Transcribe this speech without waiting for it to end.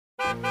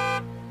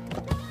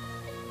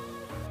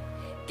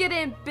Get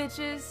in,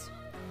 bitches.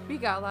 We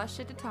got a lot of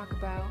shit to talk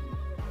about.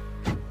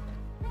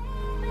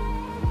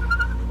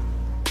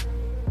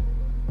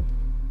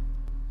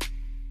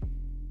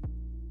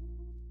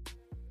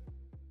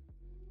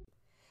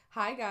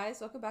 Hi guys,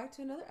 welcome back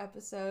to another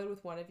episode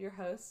with one of your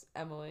hosts,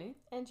 Emily.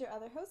 And your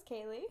other host,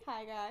 Kaylee.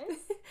 Hi guys.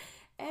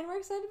 And we're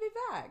excited to be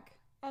back.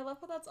 I love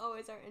how that's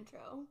always our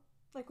intro.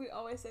 Like, we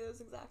always say those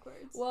exact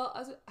words. Well,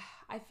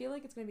 I feel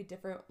like it's going to be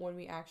different when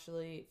we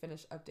actually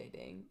finish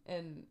updating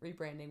and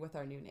rebranding with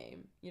our new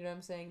name. You know what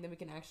I'm saying? Then we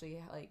can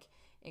actually, like,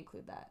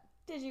 include that.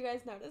 Did you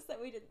guys notice that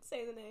we didn't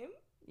say the name?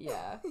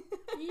 Yeah.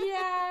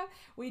 Yeah.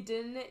 We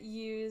didn't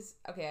use,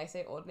 okay, I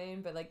say old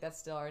name, but, like, that's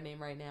still our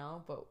name right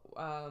now. But,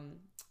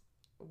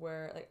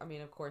 we're, like, I mean,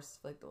 of course,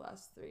 like, the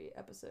last 3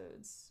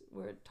 episodes,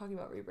 we're talking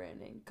about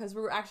rebranding. Because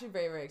we're actually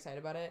very, very excited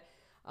about it.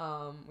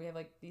 We have,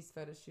 like, these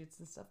photo shoots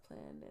and stuff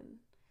planned, and...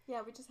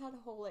 Yeah, we just had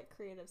a whole, like,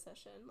 creative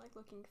session, like,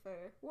 looking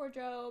for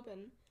wardrobe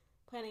and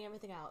planning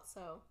everything out,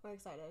 so we're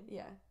excited.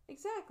 Yeah,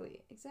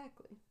 exactly.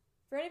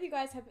 For any of you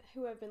guys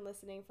who have been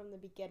listening from the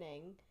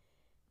beginning,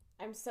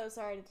 I'm so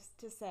sorry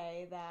to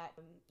say that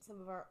some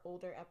of our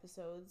older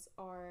episodes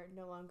are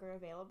no longer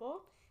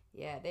available.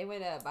 Yeah, they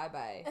went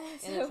bye-bye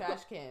in the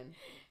trash can.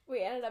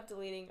 We ended up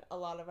deleting a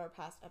lot of our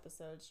past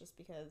episodes just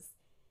because,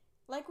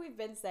 like we've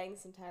been saying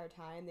this entire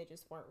time, they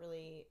just weren't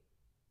really...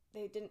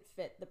 They didn't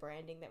fit the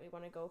branding that we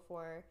want to go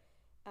for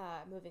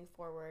moving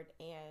forward,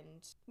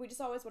 and we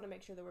just always want to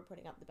make sure that we're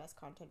putting out the best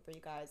content for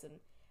you guys. And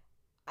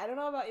I don't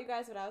know about you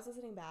guys, but I was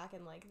listening back,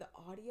 and, like, the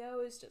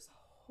audio is just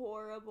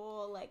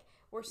horrible. Like,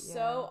 we're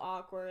so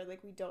awkward.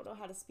 Like, we don't know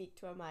how to speak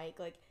to a mic.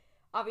 Like,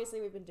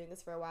 obviously, we've been doing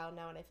this for a while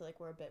now, and I feel like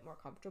we're a bit more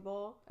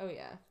comfortable. Oh,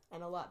 yeah.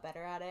 And a lot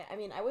better at it. I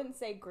mean, I wouldn't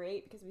say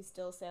great, because we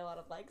still say a lot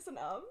of likes and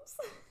ums.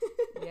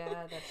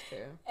 Yeah, that's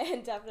true.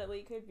 And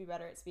definitely could be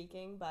better at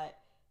speaking, but...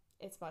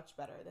 it's much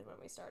better than when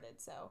we started,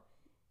 so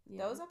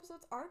those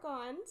episodes are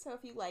gone. So if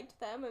you liked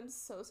them, I'm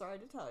so sorry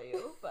to tell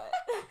you, but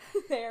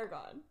they are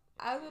gone.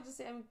 I was about to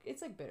say,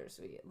 it's like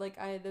bittersweet. Like,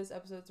 those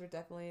episodes were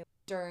definitely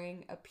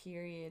during a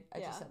period.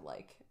 I just said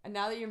like, and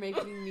now that you're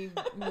making me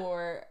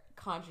more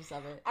conscious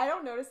of it, I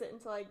don't notice it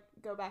until I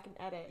go back and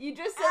edit. You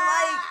just said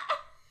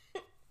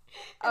like,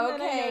 and okay.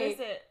 Then I notice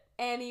it.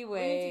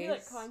 Anyways, we need to be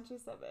like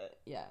conscious of it.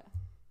 Yeah.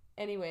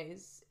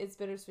 Anyways, it's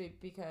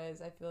bittersweet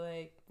because I feel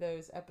like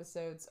those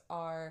episodes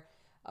are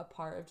a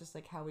part of just,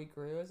 like, how we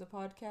grew as a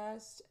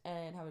podcast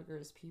and how we grew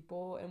as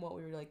people and what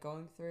we were, like,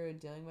 going through and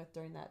dealing with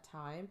during that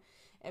time.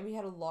 And we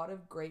had a lot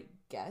of great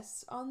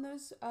guests on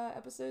those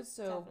episodes,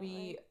 so Definitely.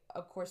 We,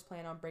 of course,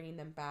 plan on bringing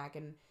them back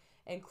and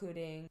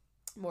including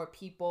more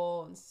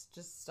people and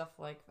just stuff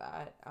like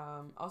that.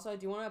 Also, I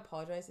do want to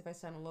apologize if I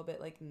sound a little bit,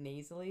 like,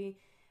 nasally.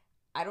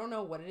 I don't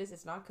know what it is.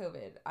 It's not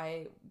COVID.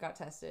 I got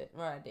tested.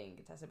 Well, I didn't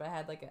get tested, but I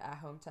had, like, an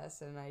at-home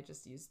test, and I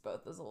just used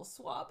both those little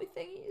swabby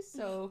thingies.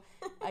 So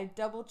I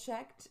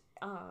double-checked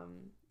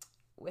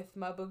with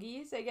my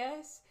boogies, I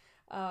guess.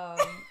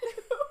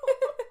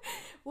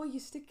 Well, you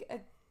stick a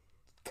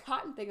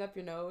cotton thing up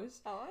your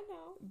nose. Oh, I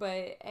know.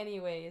 But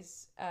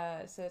anyways,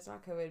 so it's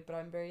not COVID, but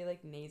I'm very,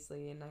 like,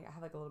 nasally, and I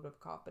have, like, a little bit of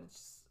a cough, but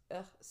it's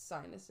just,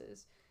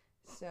 sinuses.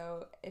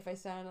 So if I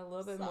sound a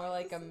little bit more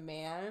like a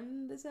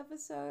man this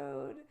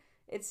episode...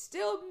 It's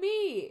still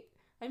me.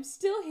 I'm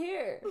still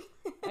here.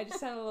 I just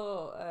sound a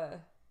little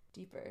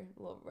deeper, a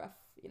little rough,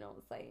 you know what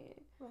I'm saying?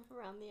 Rough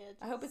around the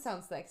edges. I hope it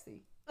sounds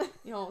sexy.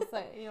 You know what I'm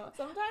saying? You know.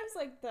 Sometimes,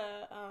 like,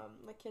 the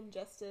like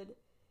congested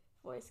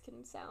voice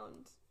can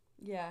sound...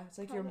 Yeah, it's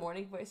like your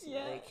morning voice.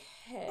 Yeah. You're like,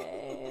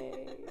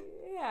 hey,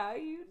 how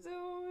you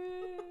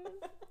doing?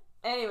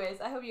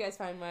 Anyways, I hope you guys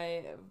find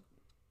my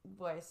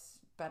voice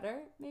better,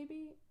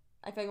 maybe.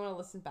 I feel like I want to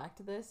listen back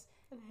to this.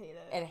 And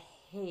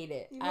hate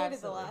it. You hated Absolutely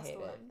the last hate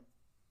one. It.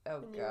 Oh,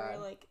 and God. You were,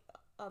 like,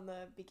 on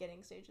the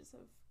beginning stages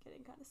of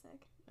getting kind of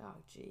sick. Oh,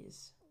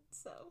 jeez.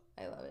 So.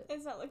 I love it.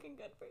 It's not looking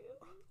good for you.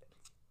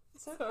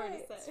 It's okay. Sorry to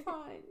say. It's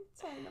fine.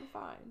 It's fine. I'm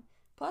fine.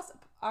 Plus,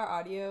 our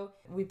audio,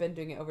 we've been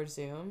doing it over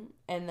Zoom.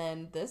 And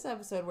then this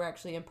episode, we're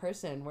actually in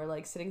person. We're,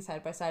 like, sitting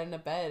side by side in a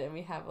bed. And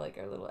we have, like,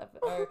 our little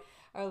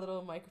our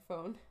little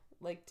microphone,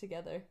 like,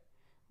 together.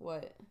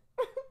 What?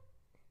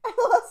 I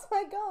lost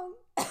my gum.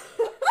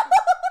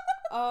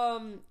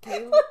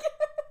 Kaylee...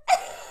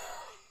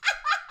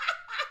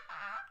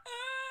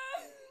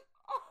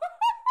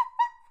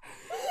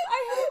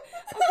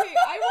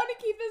 I want to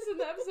keep this in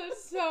the episode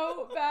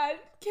so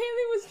bad.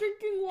 Kaylee was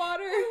drinking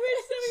water. I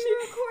wish that we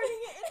were recording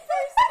it in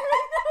person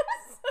right now.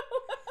 So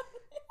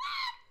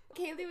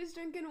Kaylee was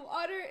drinking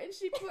water and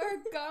she put her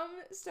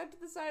gum stuck to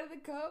the side of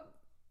the cup.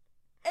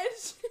 And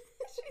she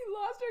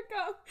lost her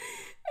gum.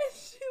 And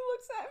she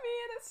looks at me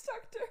and it's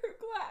stuck to her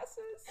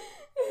glasses.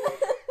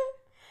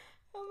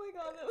 Oh my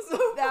God, that was so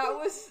funny. That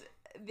was,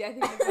 I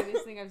think, the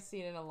funniest thing I've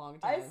seen in a long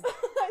time.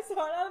 I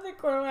saw it out of the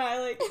corner of my eye,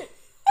 like...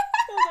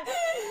 I was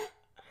like,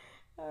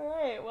 all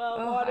right, well,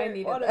 water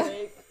break.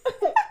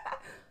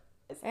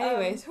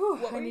 Anyways, what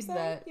I were you need saying?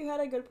 that. You had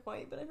a good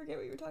point, but I forget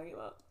what you were talking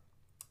about.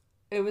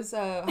 It was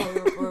how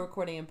we're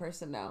recording in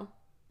person now.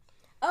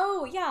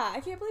 Oh, yeah.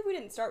 I can't believe we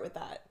didn't start with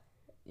that.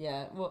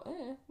 Yeah, well,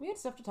 we had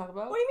stuff to talk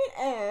about. What do you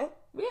mean,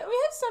 We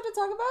had stuff to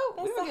talk about.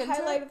 That's We were the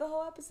highlight of the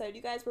whole episode.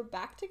 You guys were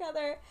back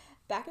together,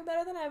 back and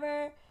better than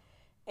ever,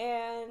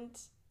 and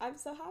I'm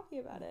so happy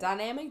about it.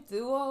 Dynamic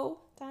duo.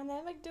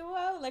 Dynamic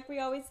duo. Like we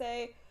always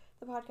say,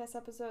 the podcast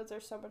episodes are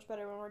so much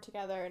better when we're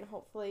together, and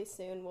hopefully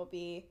soon we'll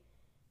be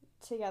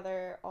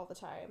together all the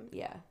time.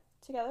 Yeah.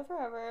 Together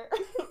forever.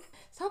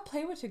 Stop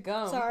playing with your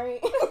gum. Sorry.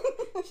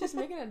 She's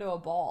making it into a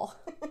ball.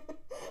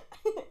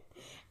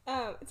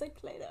 It's like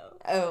Play-Doh.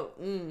 Oh,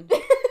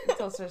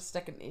 Until it starts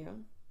sticking to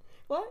you.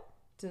 What?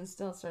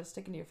 Until it starts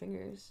sticking to your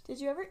fingers.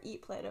 Did you ever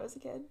eat Play-Doh as a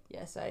kid?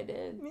 Yes, I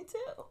did. Me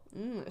too.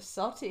 It was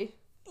salty.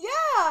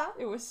 Yeah!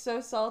 It was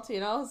so salty,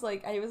 and I was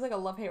like, it was like a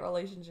love-hate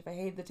relationship. I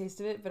hated the taste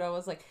of it, but I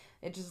was like,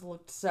 it just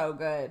looked so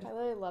good. I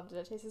really loved it.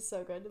 It tasted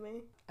so good to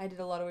me. I did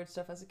a lot of weird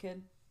stuff as a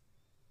kid.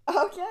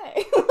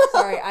 Okay.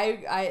 Sorry,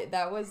 I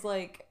that was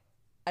like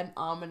an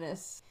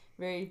ominous,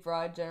 very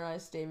broad,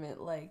 generalized statement.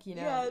 Like, you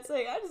know. Yeah, it's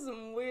like, I did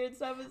some weird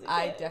stuff as a kid.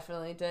 I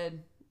definitely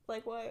did.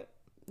 Like what?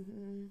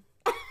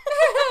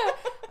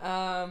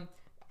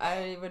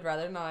 I would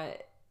rather not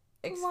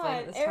explain Come on,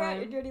 it this air out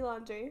time. your dirty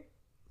laundry.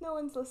 No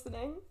one's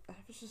listening.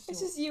 It's It's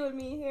just you and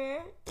me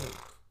here.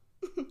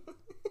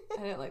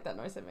 I didn't like that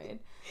noise I made.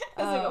 It's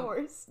like a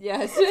horse.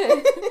 Yeah, it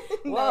did.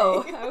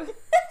 Whoa.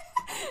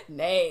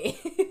 Nay.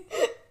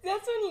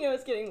 That's when you know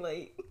it's getting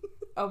late.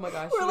 Oh my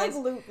gosh. We're like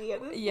loopy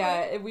at this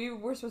point. We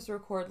were supposed to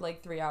record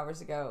like 3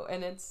 hours ago,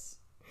 and it's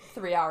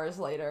 3 hours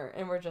later,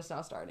 and we're just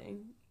now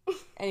starting.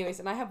 Anyways,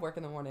 and I have work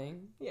in the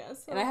morning. Yeah,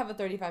 so and I have a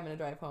 35-minute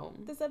drive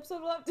home. this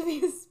episode will have to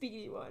be a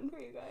speedy one for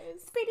you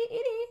guys. Speedy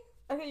itty.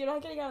 Okay, you're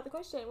not getting out of the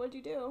question. What'd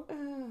you do?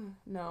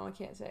 No, I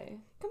can't say.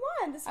 Come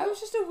on. I was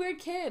just a weird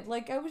kid.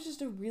 Like, I was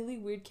just a really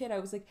weird kid. I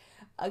was like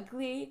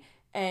ugly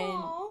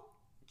and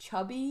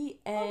chubby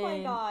and... Oh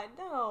my god,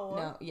 no.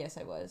 No, yes,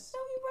 I was. No,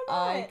 you were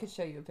not. I could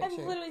show you a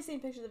picture. I've literally seen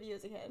pictures of you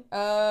as a kid.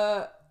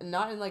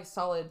 Not in like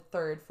solid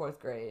 3rd, 4th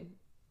grade.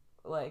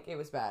 Like, it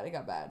was bad. It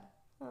got bad.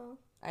 Oh.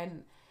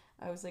 And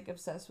I was like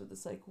obsessed with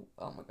this, like,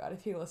 oh my god,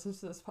 if he listens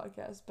to this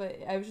podcast. But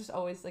I was just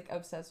always like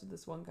obsessed with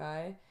this one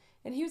guy.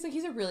 And he was like,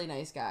 he's a really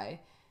nice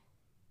guy.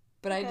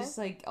 But I just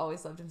like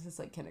always loved him since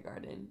like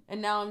kindergarten. And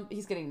now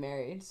he's getting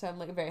married. So I'm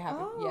like very happy.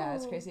 Oh. Yeah,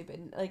 it's crazy. But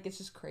like, it's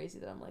just crazy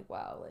that I'm like,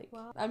 wow. Like,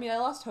 I mean, I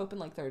lost hope in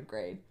like 3rd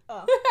grade.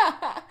 Oh.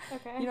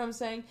 Okay. You know what I'm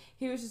saying?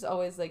 He was just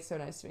always like so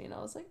nice to me. And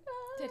I was like, ah.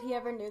 Did he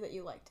ever knew that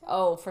you liked him?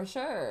 Oh, for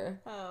sure.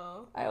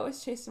 Oh. I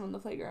always chased him on the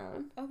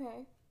playground.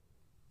 Okay.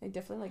 I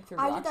definitely like threw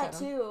I rocks did at that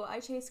him. too.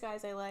 I chased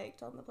guys I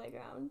liked on the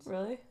playground.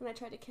 Really? And I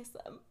tried to kiss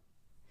them.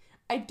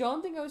 I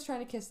don't think I was trying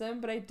to kiss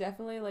them, but I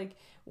definitely, like,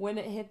 when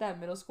it hit that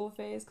middle school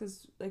phase,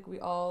 because, like, we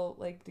all,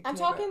 like... I'm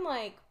talking,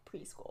 like,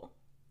 preschool.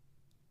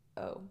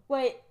 Oh.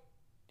 Wait.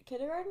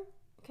 Kindergarten?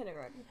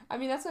 Kindergarten. I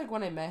mean, that's, like,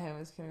 when I met him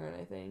was kindergarten,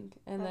 I think.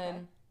 And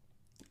then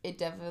it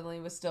definitely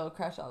was still a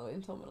crush all the way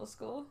until middle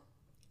school.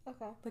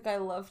 Okay. Like, I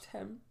loved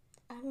him.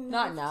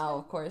 Not now,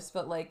 of course,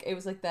 but, like, it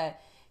was, like,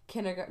 that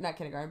not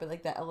kindergarten, but,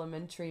 like, that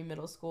elementary,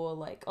 middle school,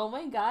 like, oh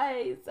my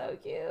god, he's so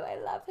cute, I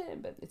love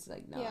him. But it's,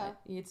 like, not. Yeah.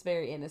 It's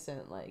very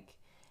innocent, like...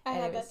 I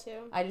had that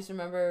too. I just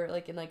remember,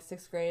 like, in, like,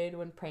 6th grade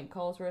when prank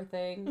calls were a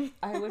thing,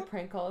 I would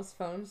prank call his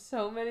phone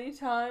so many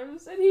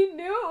times, and he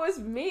knew it was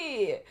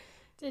me.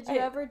 Did you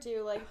ever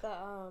do, like, the,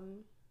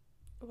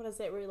 what is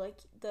it, where, like,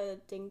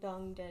 the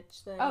ding-dong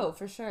ditch thing? Oh,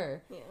 for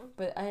sure. Yeah.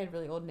 But I had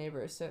really old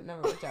neighbors, so it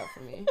never worked out for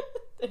me.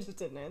 They just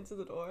didn't answer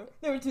the door.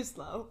 They were too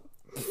slow.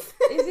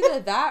 It's either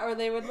that, or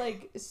they would,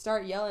 like,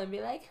 start yelling and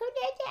be like, who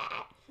did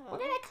that? We're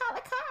gonna call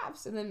the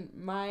cops. And then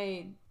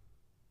my...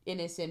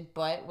 innocent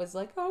butt was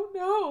like, oh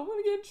no, I'm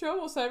gonna get in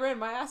trouble, so I ran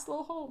my ass a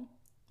little home.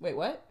 Wait,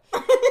 what?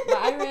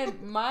 I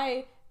ran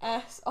my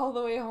ass all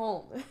the way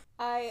home.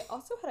 I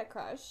also had a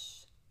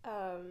crush.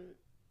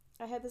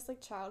 I had this like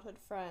childhood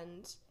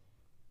friend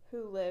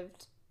who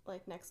lived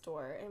like next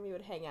door, and we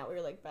would hang out. We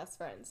were like best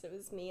friends. It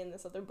was me and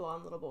this other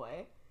blonde little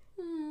boy.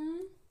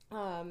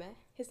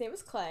 His name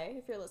was Clay.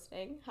 If you're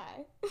listening,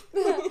 hi.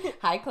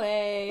 Hi,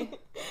 Clay.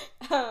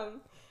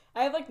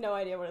 I have like no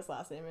idea what his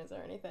last name is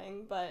or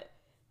anything, but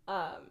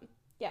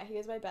yeah, he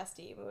was my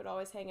bestie. We would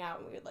always hang out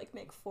and we would like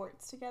make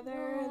forts together.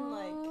 Aww. And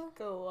like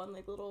go on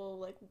like little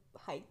like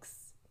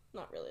hikes.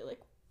 Not really like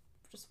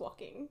just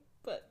walking,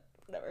 but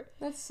whatever.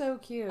 That's so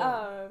cute.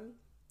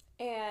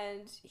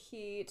 And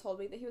he told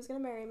me that he was gonna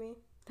marry me.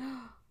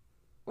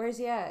 Where's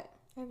he at?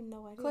 I have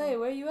no idea. Clay,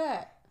 where you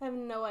at? I have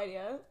no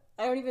idea.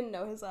 I don't even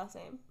know his last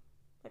name.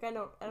 Like I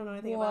don't know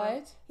anything about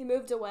it. He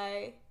moved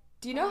away.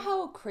 Do you know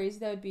how crazy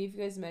that would be if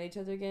you guys met each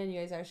other again and you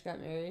guys actually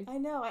got married? I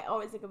know. I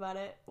always think about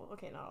it. Well,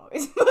 okay, not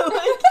always, but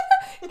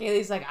like...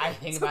 Kaylee's like, I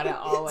think about it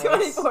always.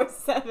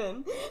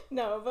 24/7.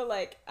 No, but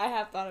like, I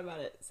have thought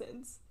about it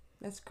since.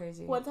 That's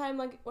crazy. One time,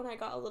 like, when I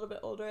got a little bit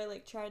older, I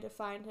like tried to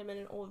find him in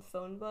an old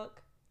phone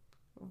book.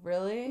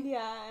 Really?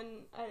 Yeah,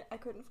 and I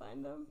couldn't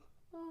find him.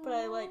 Aww.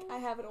 But I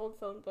have an old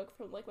phone book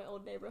from like my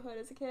old neighborhood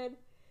as a kid.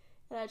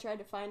 And I tried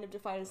to find him to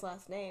find his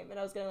last name. And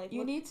I was going to, like...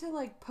 You need to,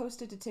 like,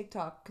 post it to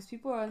TikTok. Because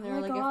people are on there,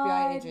 like,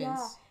 FBI agents.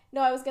 Yeah.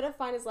 No, I was going to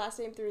find his last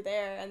name through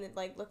there. And then,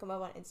 like, look him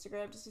up on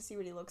Instagram just to see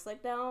what he looks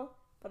like now.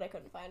 but I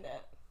couldn't find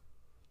it.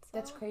 So,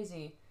 That's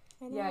crazy.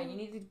 I know. Yeah, you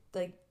need to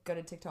like go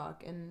to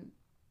TikTok and.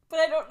 But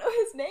I don't know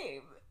his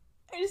name.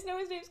 I just know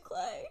his name's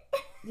Clay.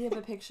 Do you have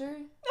a picture?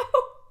 No.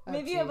 Oh,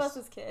 Maybe of us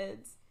as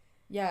kids.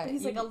 Yeah. But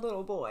he's like a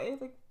little boy.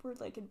 Like, we're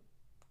like in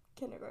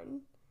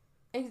kindergarten.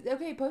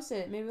 Okay, post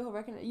it. Maybe he'll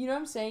recognize. You know what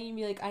I'm saying? You'd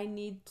be like, I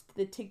need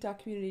the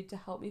TikTok community to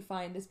help me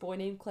find this boy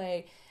named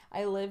Clay.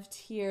 I lived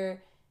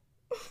here.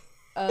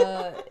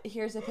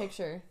 Here's a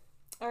picture.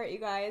 All right, you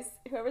guys.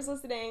 Whoever's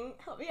listening,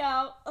 help me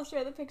out. I'll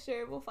share the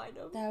picture. We'll find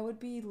him. That would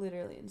be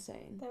literally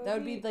insane. That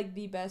would be like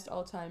the best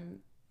all-time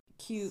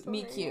cute, story,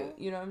 meet cute. yeah.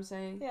 You know what I'm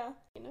saying? Yeah.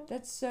 You know?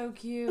 That's so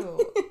cute.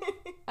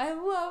 I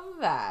love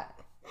that.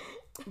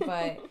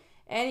 But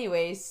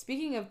anyways,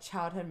 speaking of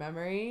childhood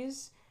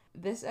memories,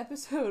 this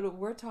episode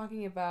we're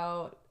talking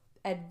about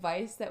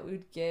advice that we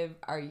would give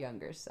our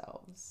younger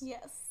selves.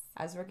 Yes.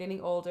 As we're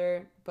getting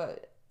older,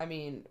 but I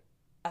mean,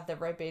 at the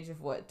ripe age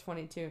of what,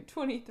 22,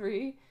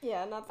 23?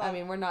 Yeah, not that. I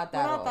mean, we're not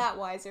that old. that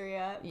wiser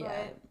yet.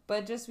 Yeah,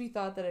 but just we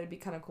thought that it would be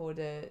kind of cool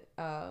to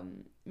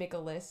make a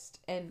list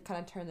and kind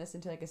of turn this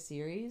into like a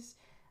series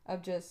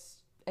of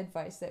just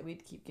advice that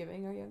we'd keep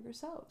giving our younger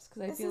selves.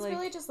 Because I feel like this is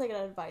really just like an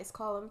advice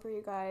column for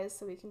you guys,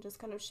 so we can just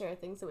kind of share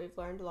things that we've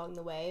learned along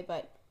the way.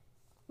 But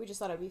we just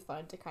thought it'd be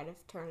fun to kind of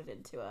turn it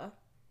into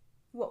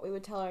what we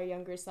would tell our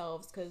younger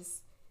selves,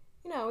 because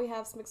we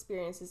have some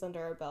experiences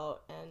under our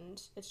belt,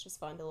 and it's just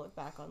fun to look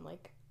back on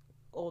like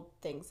old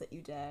things that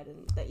you did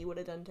and that you would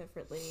have done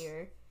differently,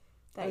 or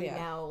that you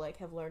now like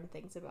have learned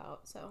things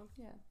about. So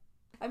yeah,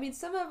 I mean,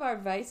 some of our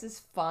advice is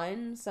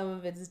fun, some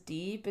of it's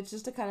deep. It's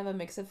just a kind of a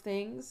mix of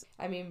things.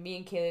 I mean, me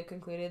and Caleb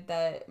concluded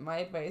that my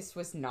advice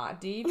was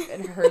not deep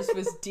and hers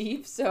was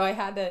deep, so I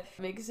had to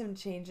make some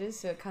changes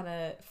so it kind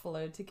of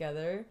flowed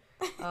together.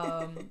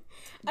 I'm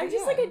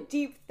just like a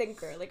deep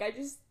thinker. Like I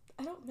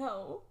don't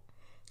know.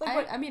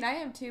 Like I mean, I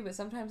am too, but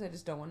sometimes I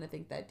just don't want to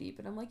think that deep.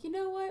 And I'm like, you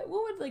know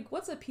what?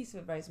 What's a piece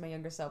of advice my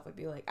younger self would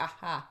be like?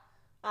 Aha.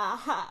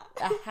 Aha.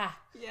 Aha.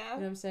 Yeah. You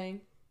know what I'm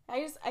saying?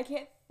 I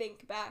can't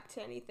think back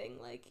to anything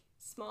like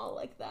small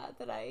like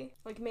that I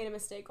like made a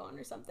mistake on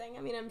or something.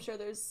 I mean, I'm sure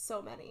there's so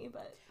many,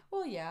 but.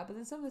 Well, yeah, but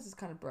then some of this is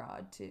kind of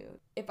broad too.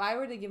 If I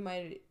were to give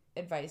my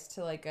advice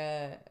to like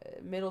a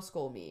middle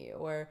school me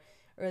or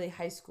early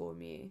high school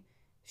me,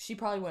 she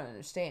probably wouldn't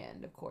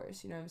understand, of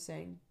course, you know what I'm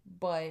saying?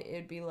 But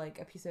it'd be like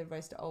a piece of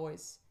advice to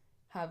always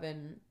have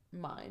in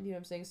mind, you know what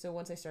I'm saying? So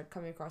once I start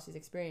coming across these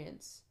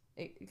experiences,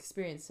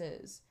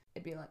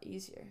 it'd be a lot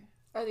easier.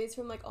 Are these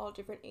from like all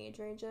different age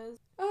ranges?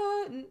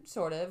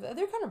 Sort of.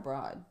 They're kind of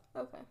broad.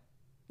 Okay.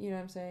 You know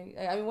what I'm saying?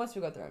 I mean, once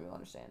we go through them, you'll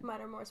understand. Mine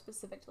are more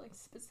specific to like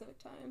specific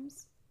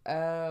times.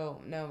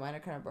 Oh, no, mine are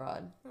kind of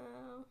broad.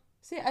 Oh.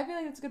 See, I feel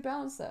like it's a good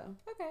balance, though.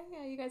 Okay,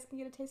 yeah, you guys can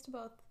get a taste of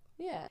both.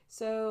 Yeah.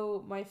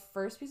 So my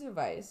first piece of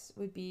advice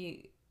would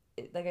be,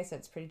 like I said,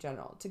 it's pretty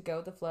general. To go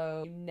with the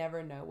flow. You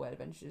never know what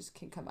adventures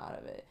can come out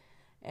of it.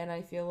 And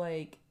I feel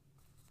like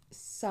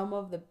some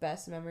of the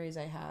best memories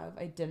I have,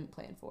 I didn't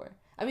plan for.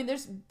 I mean,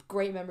 there's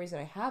great memories that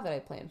I have that I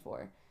planned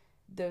for.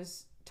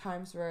 Those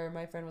times where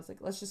my friend was like,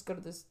 let's just go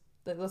to this,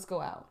 let's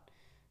go out.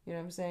 You know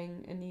what I'm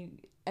saying? And you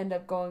end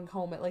up going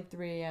home at like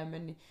 3 a.m.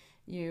 and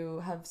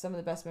you have some of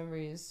the best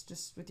memories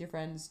just with your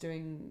friends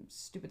doing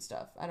stupid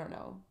stuff. I don't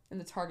know. In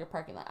the Target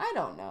parking lot. I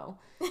don't know.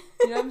 You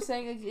know what I'm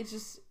saying? Like, it's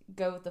just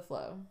go with the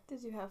flow.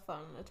 Did you have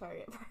fun in a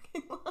Target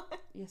parking lot?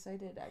 Yes, I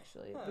did,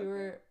 actually. Oh, we okay.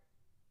 were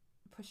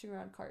pushing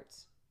around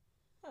carts.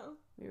 Oh.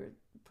 We were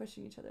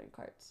pushing each other in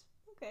carts.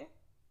 Okay.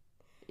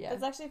 Yeah.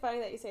 It's actually funny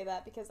that you say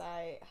that because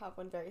I have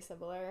one very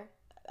similar.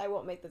 I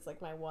won't make this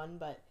like my one,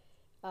 but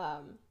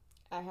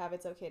I have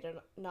it's okay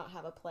to not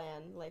have a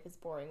plan. Life is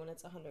boring when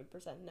it's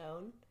 100%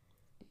 known.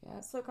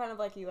 Yeah. So kind of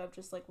like you, I've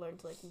just like learned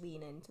to like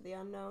lean into the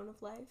unknown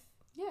of life.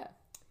 Yeah.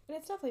 And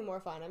it's definitely more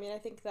fun. I mean, I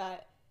think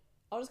that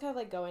I'll just kind of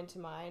like go into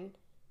mine.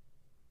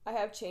 I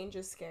have change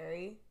is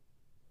scary.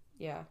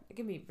 Yeah. It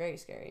can be very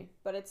scary.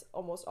 But it's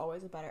almost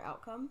always a better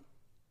outcome.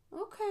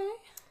 Okay.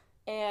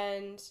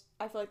 And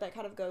I feel like that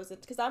kind of goes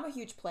into, because I'm a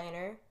huge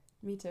planner.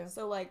 Me too.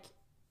 So like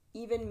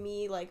even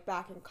me like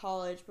back in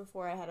college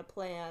before I had a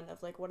plan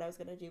of like what I was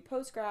going to do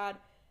post-grad,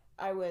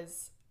 I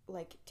was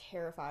like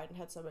terrified and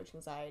had so much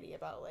anxiety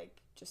about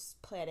like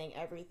just planning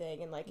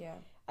everything. And like yeah.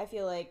 I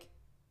feel like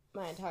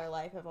my entire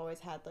life I've always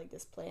had like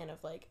this plan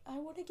of like I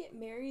want to get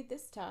married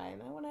this time,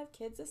 I want to have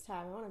kids this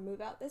time, I want to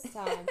move out this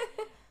time.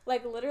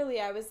 Like literally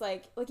I was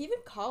like even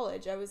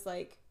college I was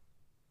like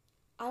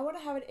I want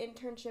to have an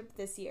internship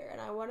this year and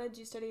I want to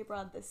do study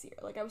abroad this year.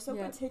 Like I was so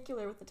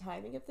particular with the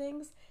timing of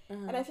things.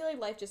 And I feel like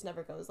life just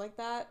never goes like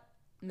that.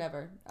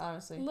 Never,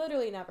 honestly.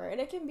 Literally never. And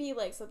it can be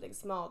like something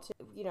small too,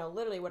 you know,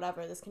 literally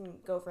whatever. This can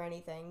go for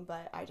anything,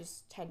 but I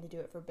just tend to do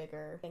it for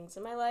bigger things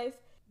in my life.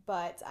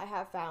 But I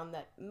have found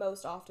that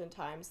most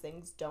oftentimes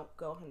things don't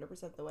go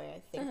 100% the way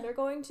I think they're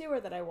going to or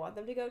that I want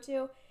them to go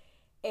to.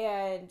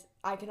 And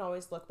I can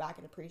always look back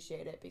and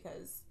appreciate it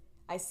because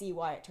I see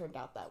why it turned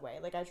out that way.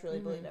 Like, I truly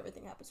believe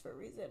everything happens for a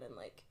reason, and,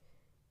 like,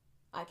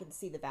 I can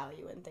see the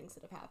value in things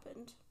that have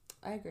happened.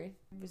 I agree.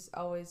 I was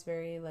always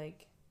very,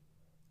 like,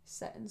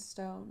 set in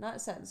stone.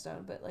 Not set in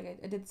stone, but like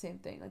I did the same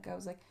thing. Like I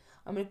was like,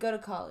 I'm gonna go to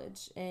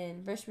college,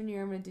 and freshman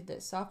year I'm gonna do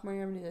this, sophomore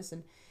year I'm gonna do this,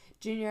 and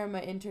junior year I'm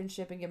my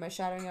internship and get my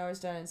shadowing hours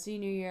done, and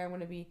senior year I'm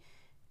gonna be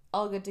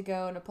all good to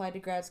go and apply to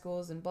grad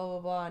schools and blah blah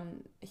blah.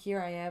 And here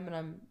I am, and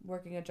I'm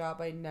working a job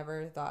I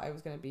never thought I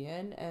was gonna be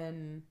in,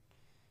 and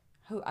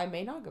who I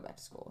may not go back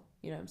to school.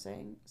 You know what I'm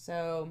saying?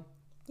 So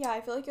yeah,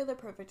 I feel like you're the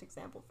perfect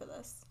example for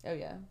this. oh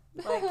yeah,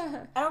 like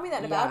I don't mean that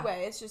in a bad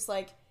way. It's just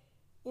like,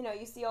 you know,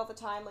 you see all the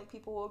time, like,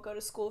 people will go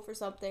to school for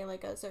something,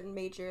 like, a certain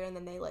major, and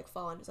then they, like,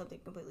 fall into something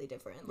completely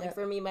different. Like,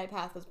 for me, my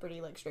path was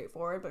pretty, like,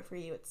 straightforward, but for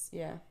you, it's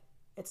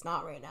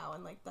not right now,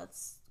 and, like,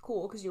 that's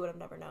cool, because you would have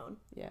never known.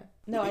 Yeah.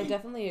 No, I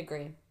definitely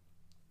agree.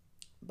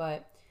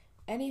 But,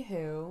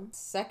 anywho,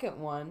 second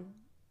one,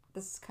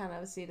 this is kind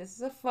of, this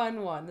is a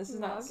fun one. This is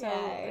not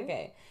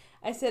okay.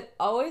 I said,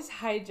 always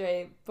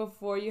hydrate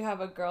before you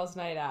have a girls'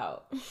 night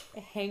out.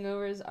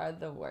 Hangovers are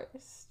the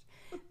worst.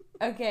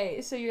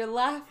 Okay, so you're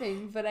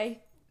laughing, but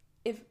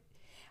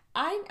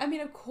I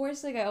mean, of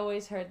course, like, I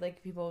always heard,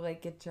 like, people,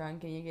 like, get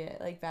drunk and you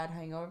get, like, bad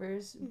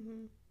hangovers,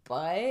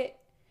 but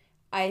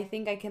I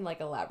think I can,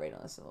 like, elaborate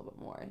on this a little bit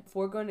more.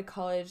 Before going to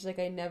college, like,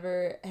 I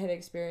never had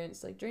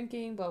experienced, like,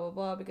 drinking, blah, blah,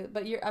 blah,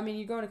 but you're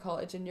going to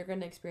college and you're going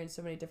to experience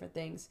so many different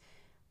things,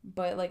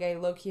 but, like, I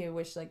low-key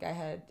wish, like, I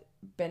had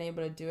been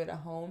able to do it at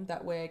home,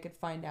 that way I could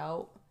find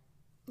out,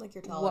 like,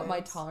 your tolerance. what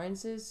my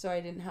tolerance is, so I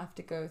didn't have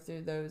to go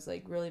through those,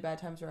 like, really bad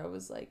times where I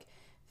was, like,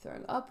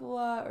 throwing up a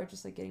lot or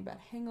just, like, getting bad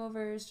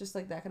hangovers, just,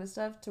 like, that kind of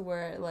stuff, to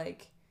where,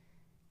 like,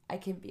 I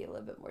can be a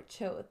little bit more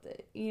chill with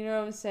it. You know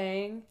what I'm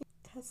saying?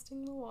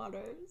 Testing the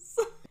waters.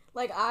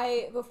 Like,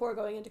 before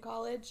going into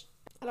college,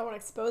 I don't want to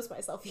expose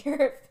myself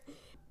here,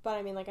 but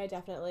I mean, like, I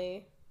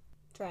definitely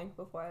drank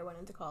before I went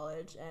into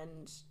college,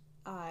 and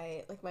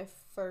like, my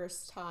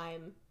first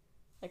time,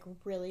 like,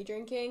 really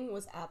drinking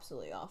was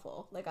absolutely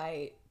awful. Like,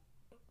 I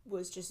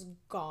was just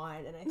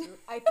gone, and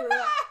I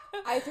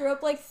threw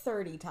up like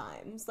 30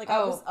 times. Like,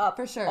 I was up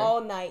for sure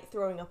all night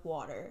throwing up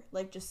water.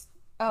 Like, just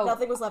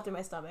nothing was left in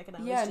my stomach, and I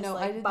was just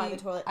like by the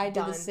toilet. I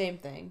did the same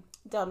thing.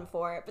 Done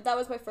for it. But that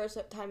was my first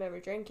time ever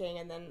drinking,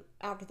 and then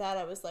after that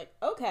I was like,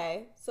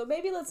 okay, so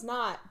maybe let's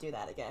not do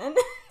that again.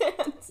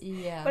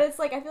 Yeah. But it's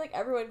like, I feel like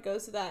everyone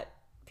goes through that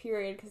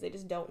period because they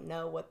just don't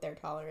know what their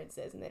tolerance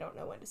is, and they don't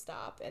know when to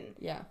stop. And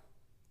yeah,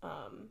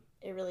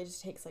 it really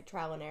just takes, like,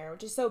 trial and error,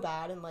 which is so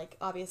bad. And, like,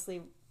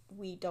 obviously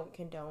we don't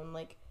condone,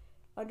 like,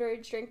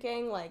 underage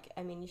drinking. Like,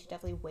 I mean, you should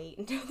definitely wait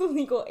until the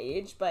legal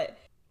age, but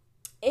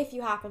if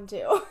you happen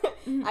to,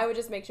 I would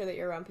just make sure that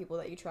you're around people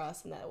that you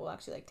trust and that will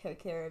actually, like,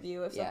 take care of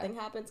you if something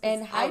happens.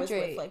 And hydrate. I was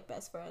with, like,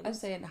 best friends. I'm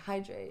saying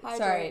hydrate.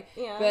 Sorry.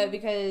 Yeah. But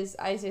because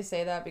I just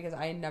say that because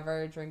I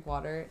never drink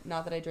water.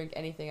 Not that I drink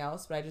anything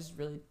else, but I just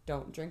really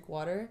don't drink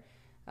water.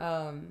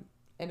 And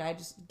I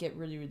just get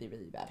really, really,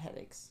 really bad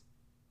headaches.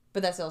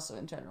 But that's also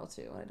in general,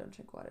 too, when I don't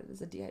drink water.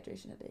 There's a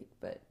dehydration headache,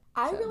 but...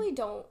 I really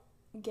don't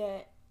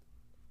get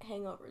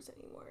hangovers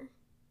anymore.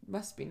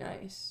 Must be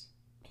nice.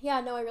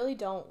 Yeah, no, I really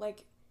don't.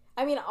 Like,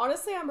 I mean,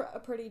 honestly, I'm a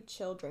pretty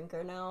chill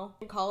drinker now.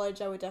 In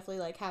college, I would definitely,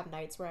 like, have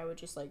nights where I would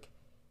just, like,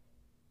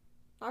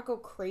 not go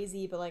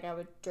crazy, but, like, I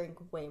would drink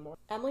way more.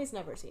 Emily's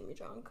never seen me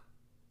drunk.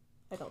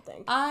 I don't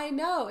think. I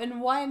know,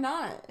 and why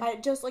not? I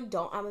just, like,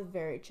 don't. I'm a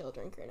very chill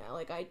drinker now.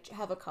 Like, I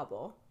have a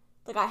couple.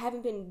 Like, I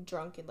haven't been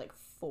drunk in, like,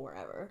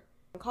 forever.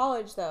 In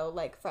college, though,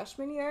 like,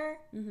 freshman year,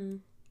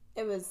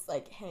 it was,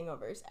 like,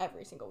 hangovers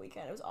every single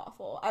weekend. It was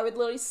awful. I would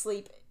literally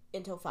sleep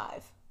until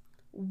 5.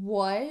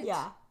 What?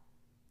 Yeah.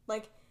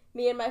 Like,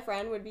 me and my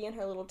friend would be in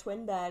her little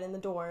twin bed in the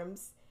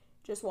dorms,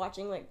 just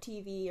watching, like,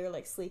 TV or,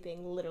 like,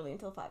 sleeping literally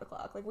until 5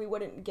 o'clock. Like, we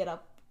wouldn't get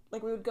up.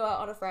 Like, we would go out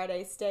on a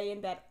Friday, stay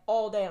in bed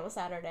all day on a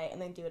Saturday,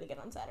 and then do it again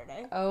on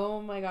Saturday.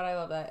 Oh my god, I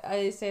love that.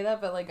 I say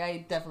that, but, like,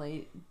 I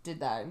definitely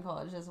did that in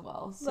college as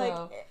well. So,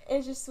 like,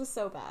 it just was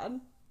so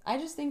bad. I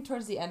just think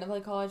towards the end of,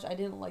 like, college, I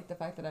didn't like the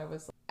fact that I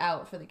was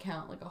out for the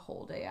count, like, a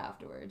whole day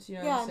afterwards. You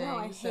know what I'm saying? Yeah, no,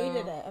 I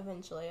hated it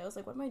eventually. I was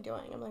like, what am I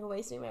doing? I'm, like,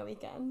 wasting my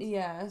weekend.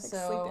 Yeah, like,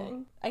 so...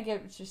 sleeping. I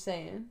get what you're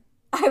saying.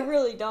 I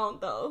really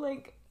don't, though.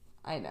 Like...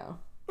 I know.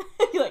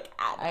 Like,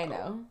 I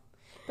know.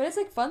 But it's,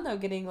 like, fun, though,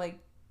 getting, like...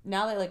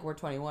 Now that, like, we're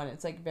 21,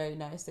 it's, like, very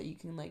nice that you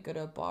can, like, go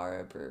to a bar or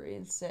a brewery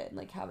and sit and,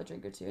 like, have a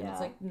drink or two. And it's,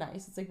 like,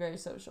 nice. It's, like, very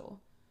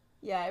social.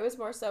 Yeah, it was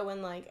more so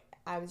when, like,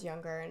 I was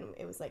younger and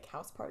it was, like,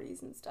 house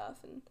parties and stuff.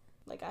 And,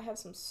 like, I have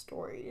some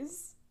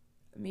stories.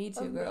 Me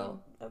too,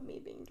 girl. Of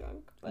me being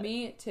drunk. But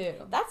me too.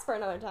 That's for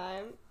another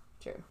time.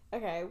 True.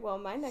 Okay, well,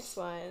 my next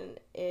one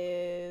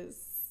is...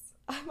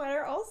 Mine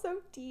are all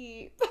so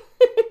deep.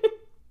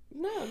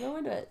 No, go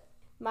into it.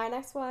 My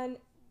next one...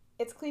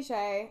 It's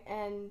cliche,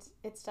 and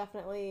it's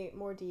definitely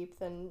more deep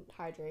than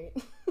hydrate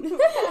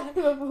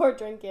before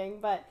drinking,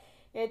 but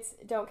it's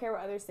don't care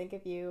what others think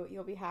of you.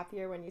 You'll be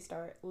happier when you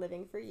start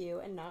living for you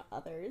and not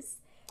others.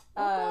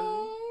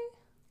 Okay.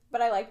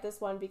 But I like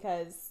this one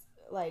because,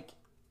 like,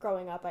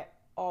 growing up, I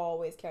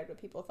always cared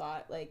what people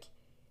thought. Like,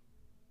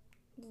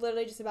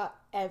 literally just about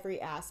every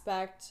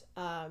aspect.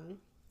 And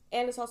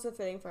it's also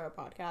fitting for our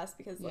podcast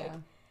because, like,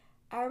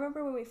 I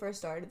remember when we first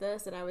started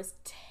this, and I was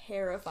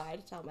terrified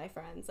to tell my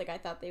friends. Like, I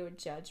thought they would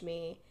judge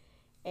me,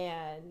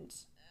 and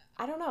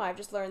I don't know. I've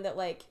just learned that,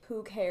 like,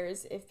 who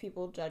cares if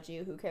people judge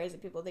you? Who cares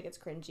if people think it's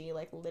cringy?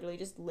 Like, literally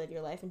just live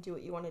your life and do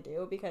what you want to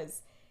do,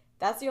 because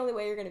that's the only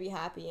way you're going to be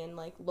happy and,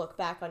 like, look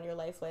back on your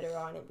life later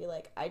on and be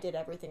like, I did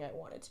everything I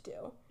wanted to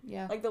do.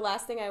 Yeah. Like, the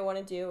last thing I want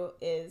to do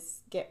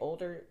is get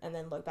older and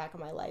then look back on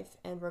my life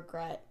and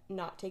regret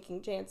not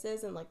taking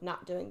chances and, like,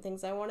 not doing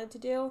things I wanted to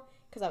do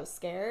because I was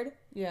scared.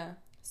 Yeah.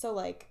 So,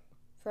 like,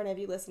 for any of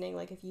you listening,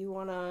 like, if you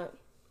want to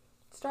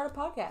start a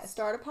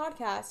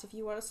podcast, if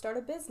you want to start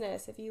a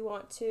business, if you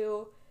want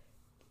to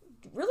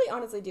really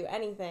honestly do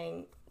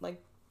anything,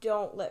 like,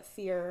 don't let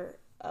fear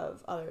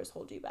of others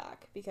hold you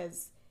back,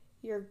 because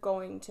you're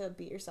going to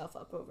beat yourself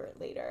up over it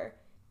later,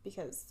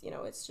 because, you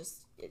know, it's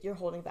just, you're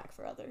holding back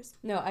for others.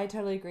 No, I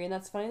totally agree. And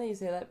that's funny that you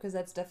say that, because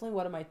that's definitely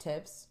one of my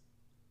tips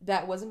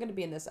that wasn't going to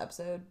be in this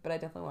episode, but I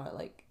definitely want to,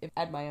 like,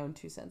 add my own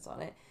 2 cents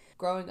on it.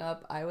 Growing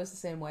up, I was the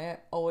same way. I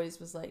always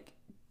was like,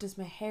 does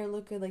my hair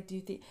look good? Like,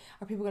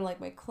 are people going to like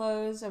my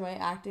clothes? Am I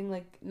acting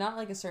like, not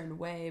like a certain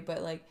way,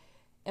 but like,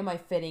 am I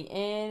fitting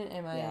in?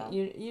 Am I,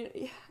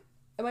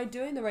 am I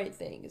doing the right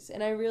things?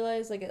 And I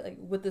realized, like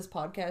with this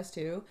podcast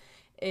too,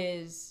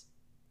 is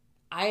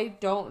I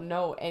don't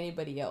know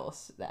anybody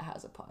else that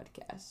has a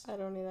podcast. I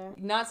don't either.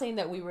 Not saying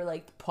that we were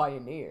like the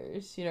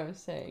pioneers, you know what I'm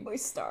saying?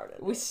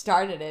 We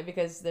started it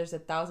because there's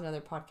 1,000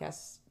 other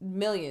podcasts,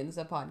 millions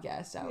of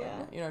podcasts out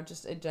there, you know,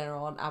 just in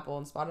general on Apple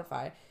and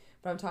Spotify.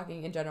 But I'm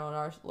talking in general in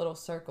our little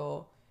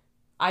circle.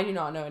 I do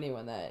not know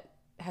anyone that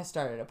has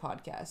started a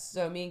podcast.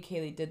 So me and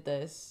Kaylee did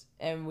this,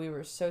 and we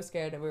were so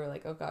scared that we were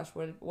like, oh gosh,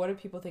 what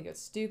if people think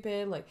it's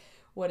stupid? Like,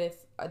 what if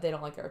they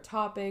don't like our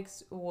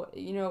topics? What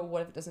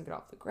if it doesn't get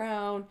off the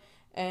ground?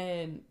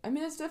 And I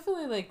mean, it's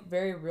definitely like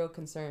very real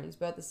concerns,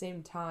 but at the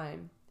same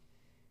time,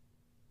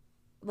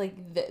 like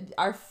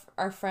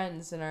our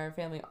friends and our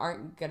family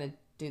aren't gonna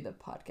do the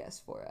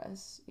podcast for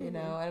us, you know.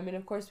 And I mean,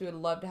 of course, we would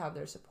love to have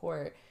their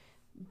support,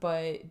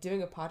 but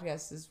doing a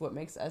podcast is what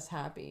makes us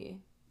happy,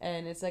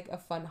 and it's like a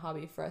fun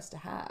hobby for us to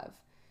have.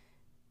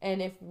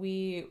 And if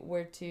we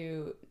were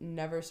to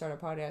never start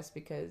a podcast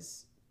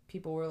because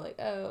people were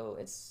like, oh,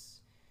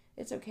 it's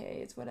okay,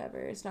 it's whatever,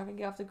 it's not gonna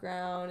get off the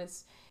ground,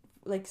 it's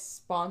like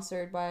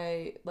sponsored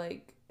by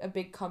like a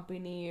big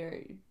company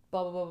or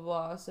blah blah blah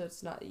blah, so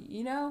it's not,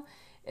 you know,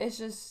 it's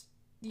just,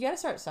 you gotta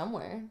start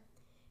somewhere.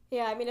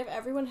 Yeah, I mean, if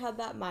everyone had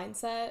that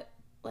mindset,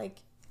 like,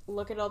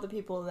 look at all the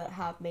people that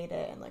have made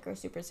it and like are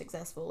super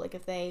successful. Like,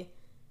 if they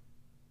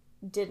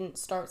didn't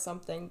start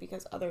something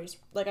because others,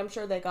 like, I'm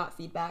sure they got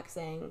feedback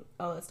saying,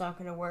 oh, it's not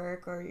gonna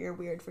work, or you're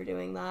weird for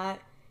doing that.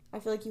 I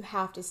feel like you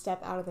have to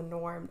step out of the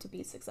norm to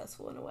be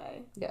successful in a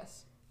way.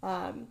 Yes.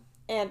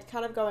 And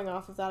kind of going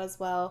off of that as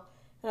well,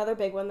 another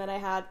big one that I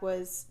had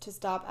was to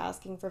stop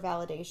asking for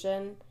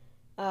validation.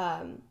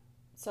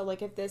 So,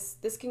 like, if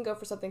this can go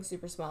for something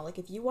super small. Like,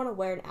 if you want to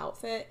wear an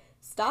outfit,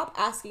 stop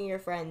asking your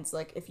friends,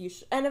 like, if you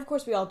and of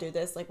course we all do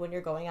this, like, when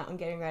you're going out and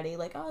getting ready,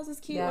 like, oh, is this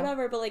cute,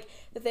 whatever. But, like,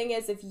 the thing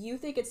is, if you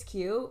think it's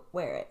cute,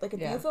 wear it. Like,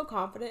 if you feel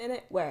confident in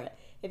it, wear it.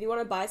 If you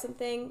want to buy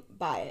something,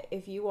 buy it.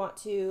 If you want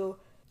to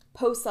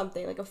post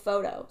something, like a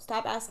photo,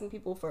 stop asking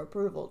people for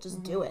approval,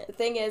 just do it. The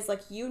thing is, like,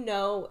 you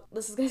know,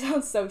 this is gonna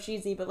sound so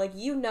cheesy, but, like,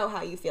 you know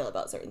how you feel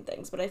about certain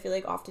things. But I feel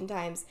like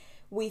oftentimes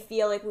we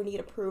feel like we need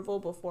approval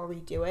before we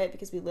do it,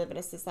 because we live in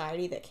a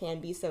society that can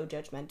be so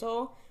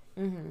judgmental.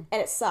 And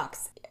it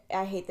sucks.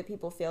 I hate that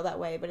people feel that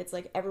way, but it's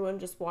like everyone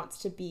just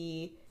wants to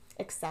be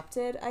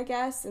accepted, I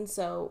guess, and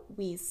so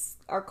we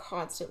are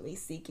constantly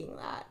seeking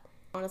that.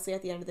 Honestly,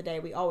 at the end of the day,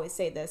 we always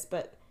say this,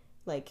 but,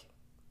 like,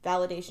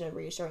 validation and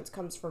reassurance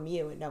comes from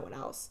you and no one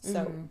else.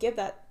 So give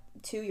that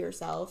to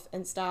yourself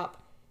and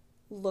stop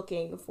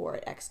looking for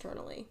it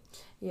externally.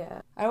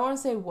 Yeah. I don't want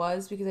to say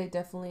was, because I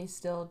definitely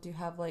still do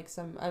have, like,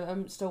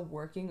 I'm still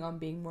working on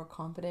being more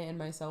confident in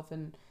myself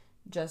and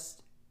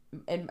just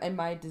in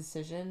my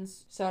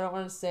decisions. So I don't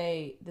want to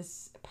say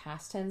this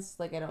past tense,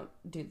 like, I don't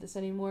do this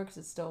anymore, because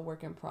it's still a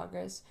work in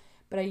progress.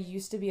 But I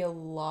used to be a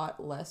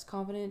lot less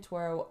confident, to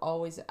where I was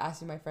always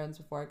asking my friends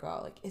before I go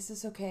out, like, is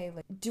this okay?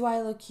 Like, do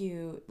I look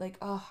cute? Like,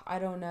 oh, I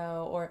don't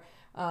know. Or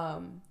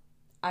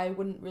I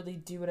wouldn't really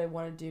do what I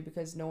want to do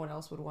because no one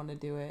else would want to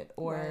do it.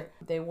 Or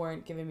they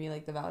weren't giving me,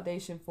 like, the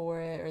validation for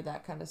it, or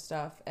that kind of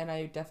stuff. And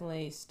I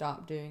definitely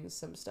stopped doing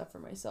some stuff for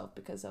myself,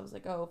 because I was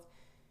like, oh,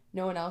 if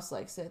no one else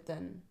likes it,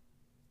 then,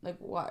 like,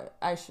 why?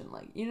 I shouldn't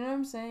like, you know what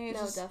I'm saying?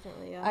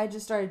 Definitely, yeah. I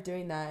just started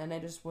doing that, and I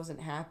just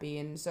wasn't happy,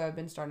 and so I've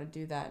been starting to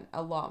do that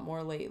a lot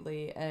more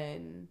lately,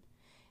 and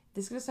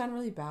this is going to sound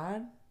really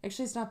bad.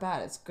 Actually, it's not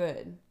bad, it's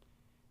good.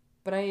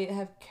 But I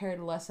have cared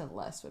less and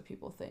less what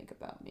people think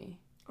about me.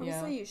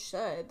 Honestly, you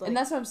should. Like, and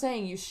that's what I'm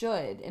saying, you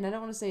should. And I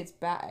don't want to say it's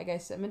bad. I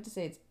guess I didn't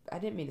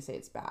mean to say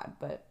it's bad,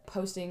 but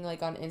posting,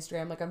 like, on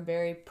Instagram, like, I'm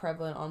very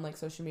prevalent on, like,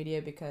 social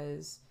media,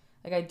 because,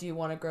 like, I do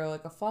want to grow,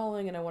 like, a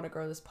following, and I want to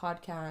grow this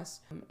podcast,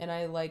 and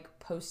I like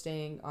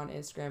posting on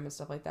Instagram and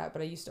stuff like that.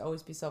 But I used to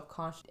always be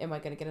self-conscious. Am I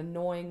going to get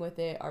annoying with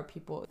it? Are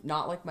people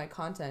not like my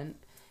content?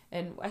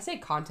 And I say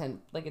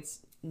content, like, it's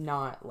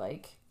not,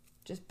 like,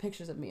 just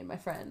pictures of me and my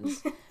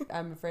friends.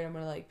 I'm afraid I'm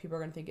gonna like people are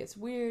gonna think it's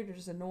weird or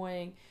just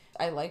annoying.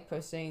 I like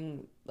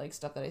posting like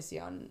stuff that I see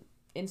on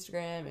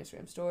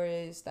Instagram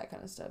stories, that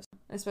kind of stuff.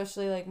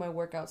 Especially like my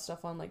workout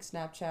stuff on like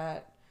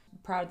Snapchat.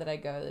 Proud that I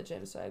go to the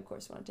gym, so I of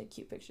course want to take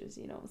cute pictures,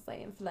 you know what I'm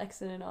saying,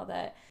 flexing and all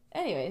that.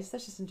 Anyways,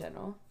 that's just in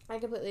general. I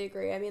completely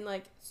agree. I mean,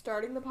 like,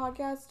 starting the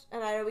podcast,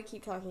 and I know we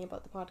keep talking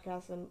about the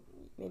podcast, and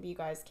maybe you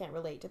guys can't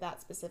relate to that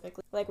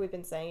specifically. Like we've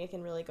been saying, it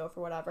can really go for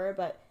whatever,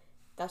 but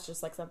that's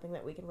just, like, something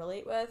that we can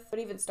relate with. But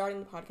even starting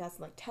the podcast and,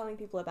 like, telling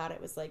people about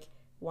it was, like,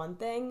 one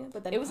thing,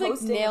 but then it was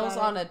like nails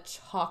on a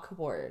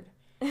chalkboard.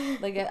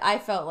 Like, I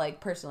felt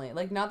like, personally,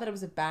 like, not that it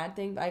was a bad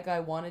thing, like, I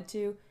wanted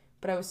to,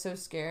 but I was so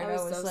scared. I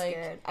was so like,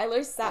 scared. I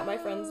literally sat my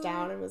friends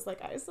down and was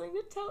like, I have something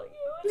to tell you.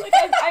 And, like,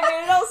 I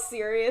made it all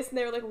serious, and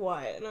they were like,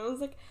 what? And I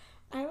was like,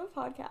 I have a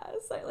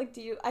podcast. I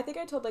think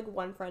I told, like,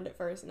 one friend at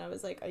first, and I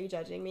was like, are you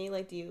judging me?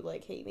 Like, do you,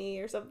 like, hate me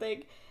or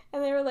something?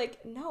 And they were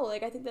like, no,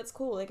 like, I think that's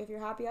cool. Like, if you're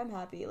happy, I'm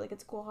happy. Like,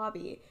 it's a cool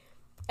hobby.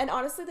 And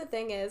honestly, the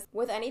thing is,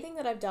 with anything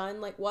that I've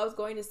done, like, well, I was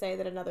going to say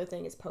that another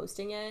thing is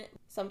posting it.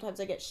 Sometimes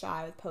I get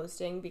shy with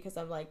posting because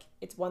I'm like,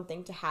 it's one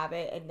thing to have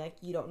it and, like,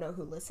 you don't know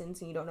who listens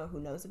and you don't know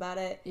who knows about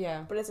it.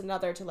 Yeah. But it's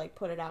another to, like,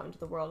 put it out into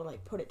the world and,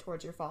 like, put it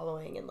towards your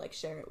following and, like,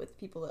 share it with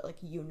people that, like,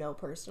 you know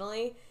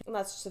personally. And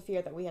that's just a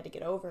fear that we had to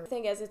get over. The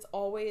thing is, it's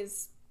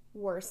always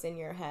worse in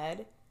your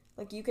head.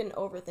 Like, you can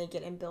overthink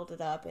it and build it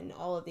up and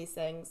all of these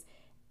things.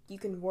 You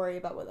can worry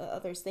about what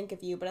others think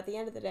of you. But at the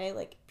end of the day,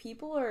 like,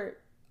 people are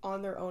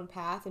on their own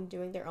path and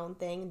doing their own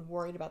thing and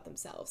worried about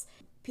themselves.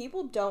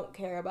 People don't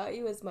care about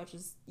you as much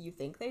as you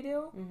think they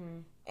do. Mm-hmm.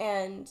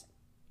 And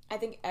I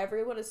think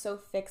everyone is so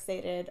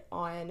fixated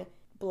on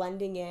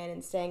blending in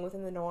and staying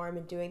within the norm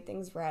and doing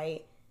things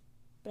right.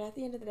 But at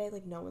the end of the day,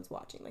 like, no one's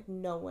watching. Like,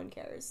 no one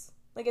cares.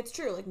 Like, it's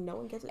true. Like, no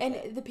one gives a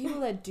shit. And the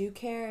people that do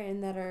care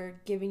and that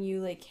are giving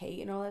you, like,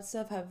 hate and all that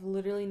stuff have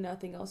literally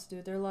nothing else to do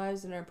with their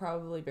lives and are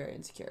probably very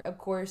insecure. Of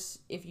course,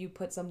 if you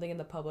put something in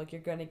the public, you're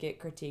going to get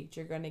critiqued.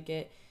 You're going to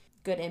get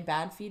good and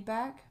bad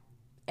feedback,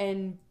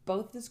 and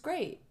both is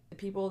great. The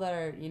people that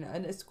are, you know,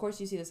 and of course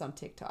you see this on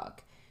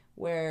TikTok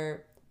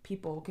where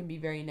people can be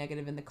very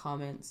negative in the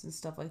comments and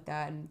stuff like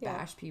that and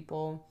bash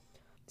people.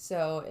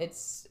 So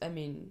it's, I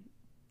mean,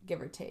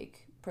 give or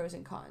take, pros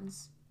and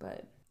cons.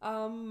 But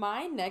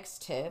my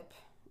next tip,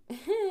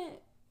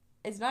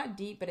 it's not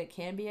deep, but it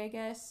can be, I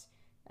guess.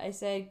 I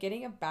said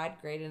getting a bad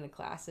grade in a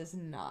class is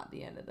not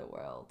the end of the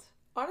world.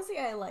 Honestly,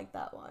 I like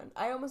that one.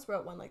 I almost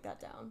wrote one like that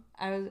down.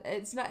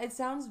 It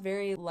sounds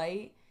very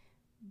light,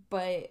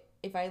 but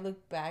if I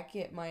look back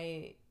at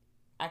my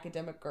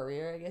academic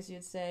career, I guess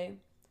you'd say,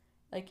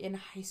 like in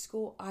high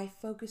school, I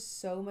focused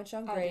so much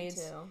on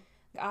grades. I did too.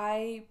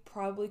 I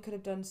probably could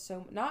have done I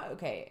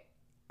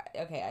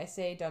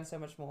say done so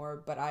much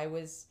more, but I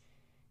was,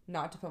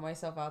 not to put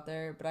myself out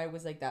there, but I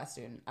was like that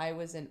student. I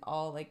was in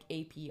all like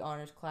AP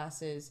honors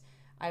classes.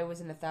 I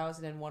was in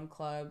 1,001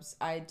 clubs.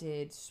 I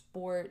did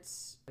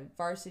sports,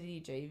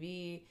 varsity,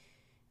 JV,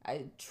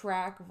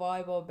 track,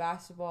 volleyball,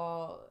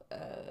 basketball,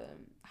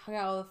 hung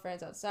out with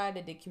friends outside.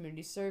 I did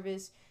community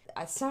service.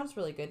 It sounds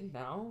really good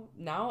now.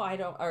 Now I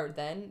don't, or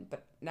then,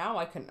 but now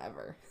I could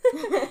never.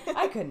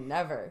 I could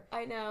never.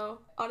 I know.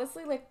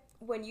 Honestly, like,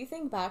 when you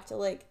think back to,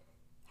 like,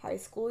 high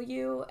school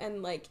you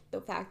and, like,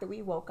 the fact that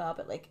we woke up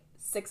at, like,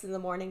 6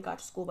 a.m, got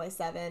to school by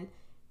 7,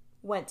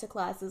 went to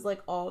classes,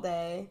 like, all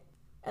day.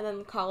 And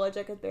then college,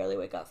 I could barely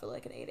wake up for,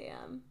 like, an 8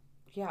 a.m.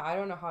 Yeah, I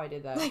don't know how I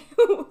did that.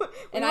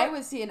 And I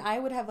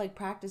would have, like,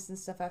 practice and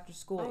stuff after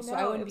school. So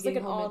I wouldn't be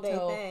getting home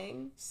until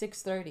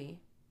 6:30,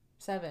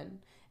 7.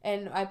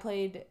 And I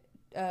played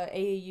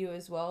AAU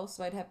as well,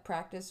 so I'd have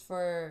practice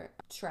for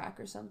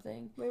track or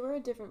something. We were a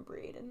different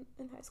breed in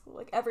high school.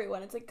 Like,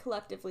 everyone. It's, like,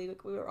 collectively,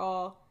 like, we were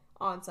all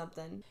on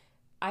something.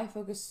 I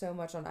focused so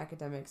much on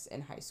academics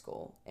in high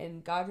school.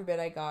 And God forbid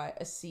I got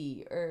a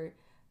C or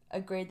a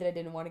grade that I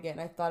didn't want to get,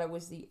 and I thought it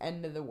was the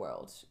end of the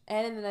world.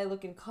 And then I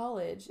look in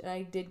college, and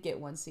I did get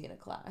 1 C in a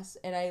class,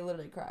 and I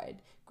literally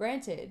cried.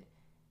 Granted,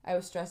 I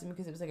was stressing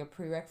because it was like a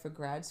prereq for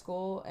grad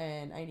school,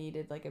 and I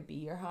needed like a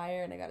B or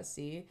higher, and I got a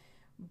C.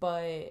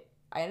 But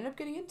I ended up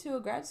getting into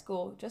a grad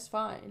school just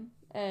fine.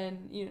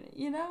 And,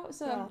 you know,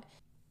 so yeah.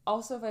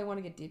 Also, if I want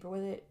to get deeper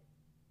with it,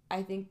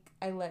 I think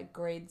I let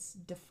grades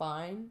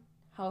define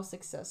how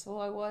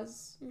successful I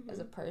was as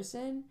a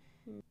person.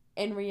 Mm-hmm.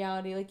 In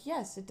reality, like,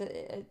 yes,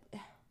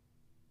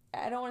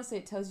 I don't want to say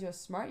it tells you how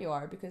smart you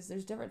are, because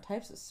there's different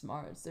types of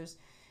smarts. There's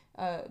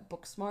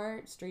book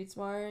smart, street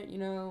smart, you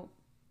know.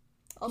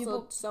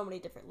 Also, so many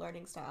different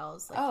learning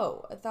styles. Like,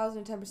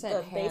 1,010%.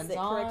 The basic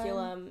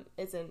curriculum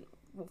isn't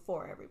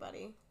for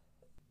everybody.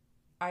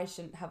 I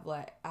shouldn't have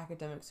let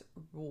academics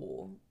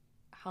rule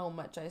how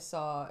much I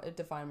saw it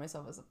define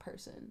myself as a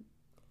person.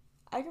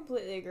 I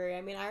completely agree.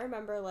 I mean, I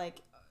remember,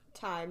 like,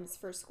 times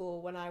for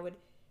school when I would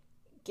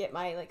get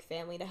my, like,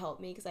 family to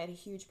help me because I had a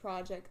huge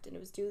project and it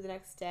was due the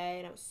next day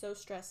and I was so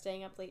stressed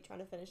staying up late trying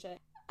to finish it.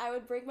 I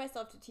would bring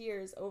myself to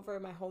tears over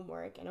my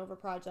homework and over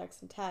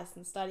projects and tests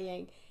and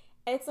studying.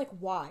 And it's like,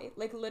 why?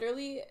 Like,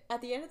 literally,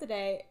 at the end of the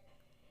day,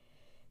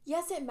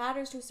 yes, it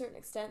matters to a certain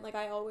extent. Like,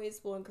 I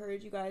always will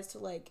encourage you guys to,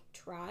 like,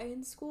 try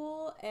in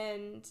school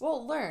and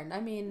Well, learn. I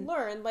mean,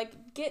 learn,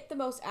 like, get the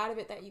most out of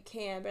it that you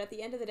can. But at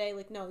the end of the day,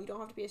 like, no, you don't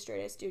have to be a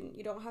straight A student.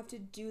 You don't have to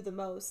do the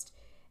most.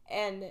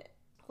 And,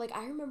 like,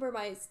 I remember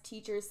my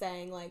teacher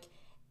saying, like,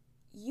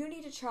 you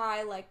need to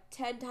try, like,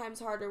 10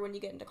 times harder when you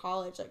get into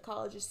college. Like,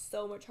 college is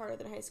so much harder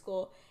than high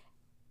school.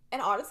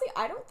 And honestly,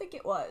 I don't think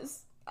it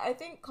was. I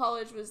think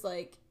college was,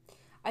 like,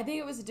 I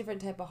think it was a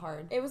different type of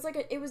hard. it was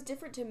like it was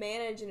different to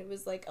manage, and it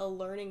was like a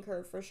learning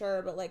curve for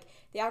sure, but like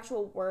the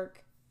actual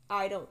work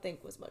I don't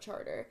think was much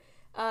harder.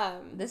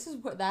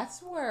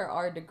 That's where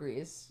our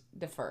degrees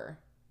differ.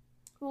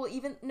 Well,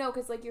 even no,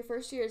 because like your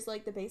first year is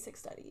like the basic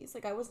studies.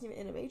 Like I wasn't even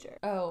in a major.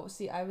 Oh,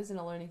 see, I was in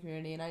a learning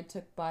community and I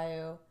took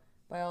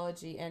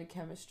biology and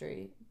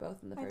chemistry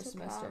both in the first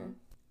semester.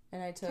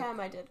 And I took Chem.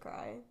 I did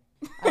cry.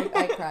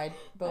 I cried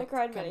both. I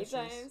cried many chemistries.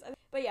 times.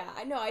 But yeah,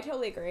 I know, I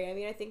totally agree. I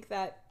mean, I think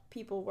that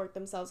people work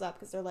themselves up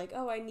because they're like,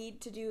 oh, I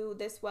need to do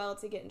this well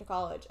to get into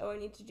college. Oh, I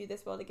need to do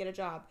this well to get a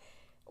job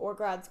or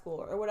grad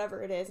school or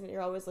whatever it is. And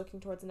you're always looking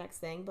towards the next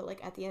thing. But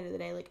like at the end of the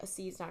day, like a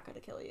C is not going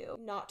to kill you.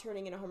 Not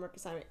turning in a homework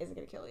assignment isn't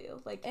going to kill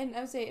you. Like, and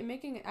I would say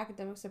making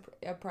academics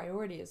a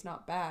priority is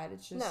not bad.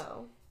 It's just,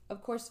 no.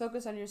 Of course,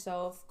 focus on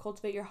yourself,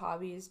 cultivate your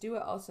hobbies, do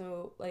what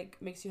also like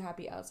makes you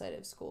happy outside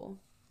of school.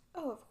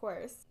 Oh, of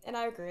course. And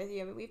I agree with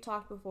you. I mean, we've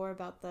talked before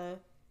about the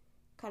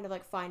kind of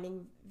like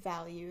finding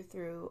value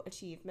through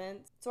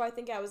achievement. So I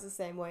think I was the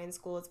same way in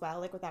school as well,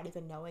 like without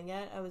even knowing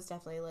it. I was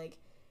definitely like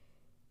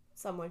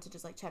someone to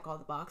just like check all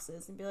the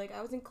boxes and be like,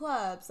 I was in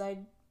clubs, I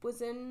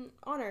was in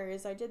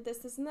honors, I did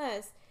this and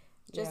this,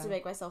 just to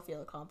make myself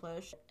feel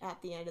accomplished.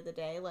 At the end of the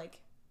day, like,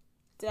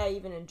 did I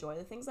even enjoy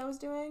the things I was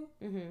doing?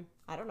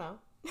 I don't know.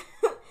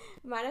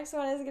 My next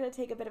one is going to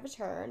take a bit of a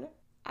turn.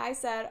 I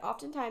said,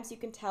 oftentimes you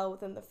can tell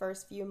within the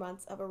first few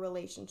months of a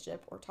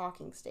relationship or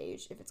talking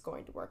stage if it's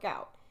going to work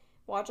out.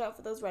 Watch out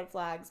for those red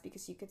flags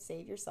because you could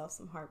save yourself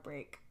some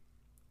heartbreak.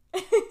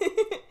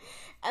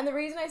 And the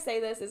reason I say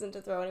this isn't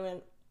to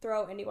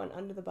throw anyone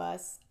under the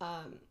bus,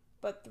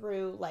 but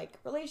through like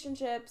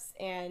relationships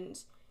and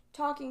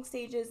talking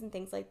stages and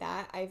things like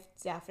that, I've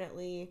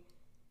definitely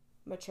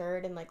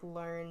matured and like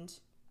learned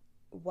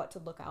what to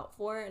look out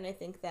for. And I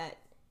think that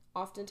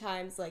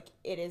oftentimes like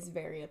it is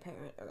very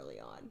apparent early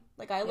on.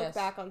 Like I look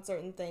back on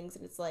certain things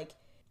and it's like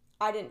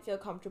I didn't feel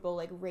comfortable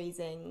like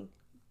raising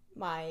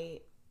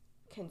my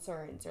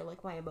concerns or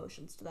like my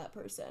emotions to that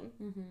person.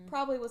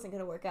 Probably wasn't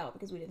going to work out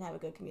because we didn't have a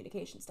good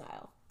communication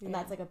style. And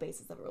that's like a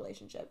basis of a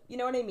relationship. You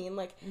know what I mean?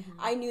 Like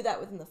I knew that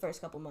within the first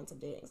couple months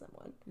of dating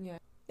someone. Yeah.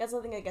 That's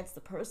nothing against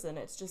the person.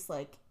 It's just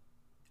like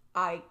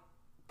I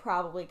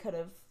probably could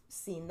have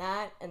seen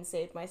that and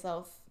saved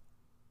myself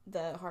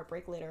the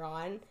heartbreak later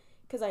on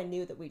because I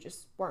knew that we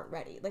just weren't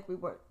ready. Like we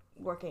weren't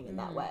working in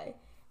that way.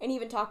 And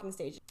even talking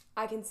stage,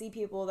 I can see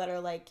people that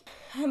are like,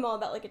 I'm all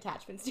about like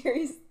attachment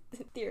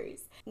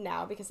theories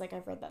now because like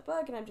I've read that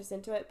book and I'm just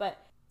into it,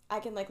 but I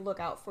can like look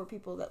out for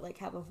people that like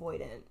have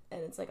avoidant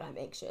and it's like I'm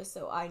anxious,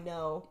 so I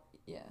know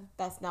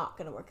that's not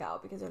gonna work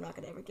out because they're not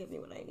gonna ever give me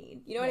what I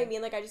need. You know what I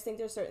mean? Like I just think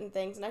there's certain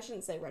things, and I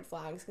shouldn't say red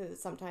flags because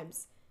it's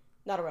sometimes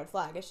not a red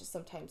flag, it's just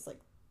sometimes like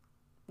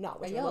not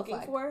what you're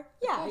looking for.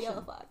 Yeah, a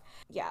yellow flag.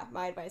 Yeah,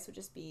 my advice would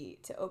just be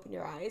to open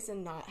your eyes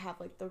and not have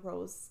like the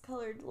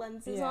rose-colored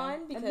lenses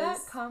on, because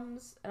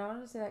and I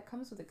want to say that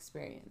comes with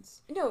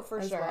experience. No,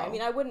 for sure. Well. I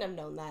mean, I wouldn't have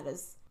known that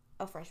as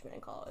a freshman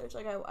in college.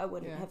 Like I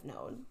wouldn't have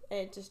known. And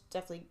it just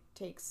definitely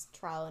takes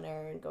trial and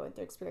error and going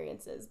through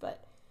experiences,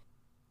 but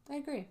I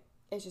agree.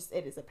 It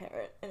is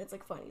apparent and it's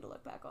like funny to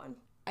look back on.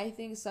 I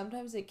think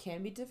sometimes it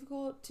can be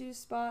difficult to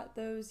spot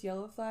those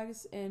yellow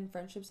flags in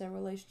friendships and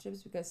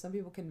relationships because some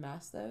people can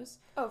mask those.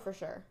 Oh, for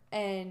sure.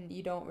 And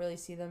you don't really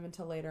see them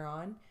until later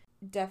on.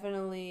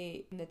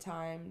 Definitely the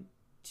time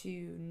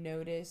to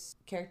notice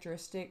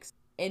characteristics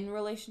in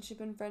relationship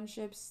and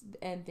friendships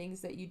and things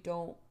that you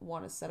don't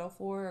want to settle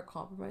for or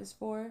compromise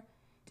for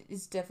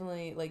is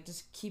definitely like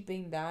just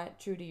keeping that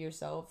true to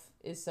yourself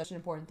is such an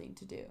important thing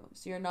to do.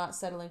 So you're not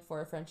settling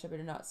for a friendship and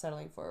you're not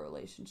settling for a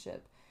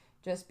relationship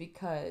just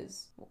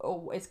because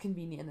it's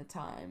convenient in the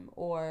time,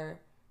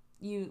 or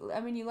you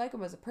like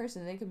them as a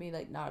person. They could be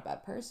like not a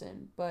bad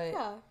person, but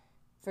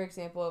for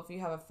example, if you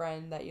have a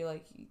friend that you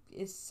like,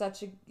 it's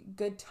such a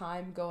good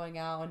time going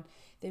out and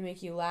they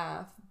make you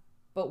laugh,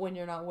 but when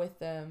you're not with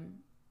them,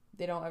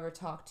 they don't ever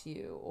talk to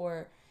you,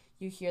 or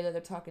you hear that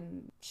they're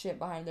talking shit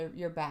behind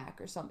your back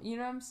or something. You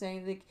know what I'm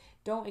saying? Like,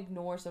 don't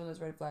ignore some of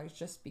those red flags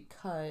just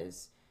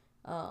because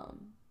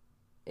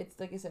it's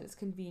like I said, it's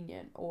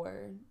convenient,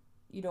 or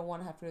you don't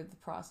want to have to go through the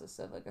process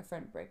of like a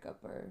friend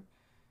breakup or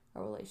a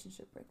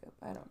relationship breakup.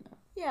 I don't know.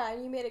 Yeah,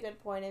 and you made a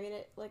good point. I mean,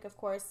 of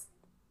course,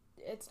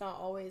 it's not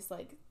always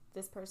like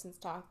this person's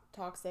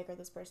toxic or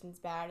this person's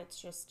bad.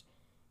 It's just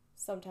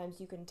sometimes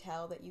you can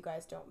tell that you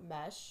guys don't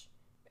mesh,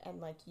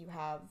 and like you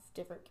have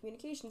different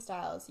communication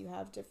styles. You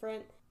have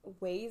different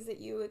ways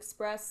that you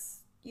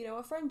express, you know,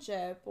 a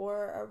friendship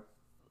or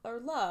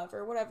love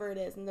or whatever it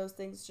is, and those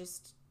things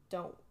just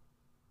don't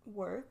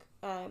work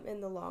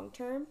in the long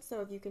term.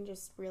 So if you can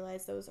just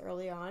realize those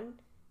early on,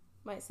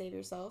 might save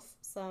yourself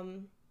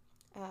some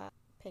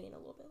pain a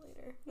little bit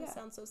later. That Yeah.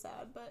 sounds so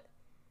sad, but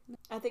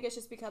I think it's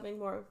just becoming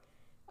more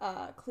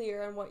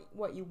clear on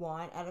what you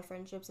want out of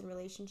friendships and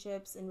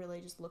relationships, and really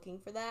just looking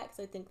for that. Because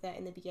I think that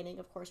in the beginning,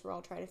 of course, we're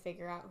all trying to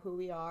figure out who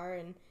we are,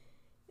 and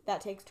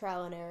that takes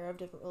trial and error of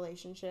different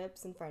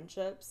relationships and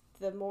friendships.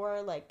 The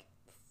more like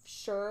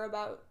sure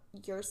about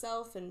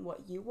yourself and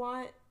what you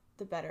want,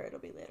 the better it'll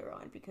be later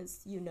on,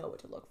 because you know what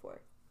to look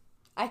for.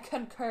 I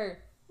concur.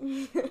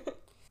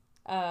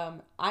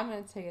 I'm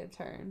gonna take a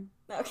turn.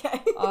 Okay.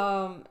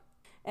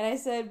 And I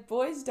said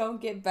boys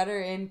don't get better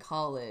in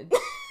college.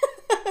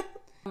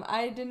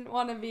 I didn't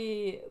want to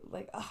be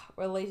like,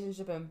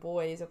 relationship and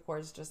boys, of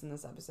course, just in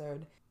this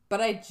episode. But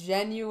I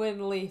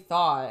genuinely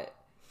thought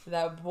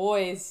that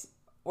boys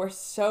were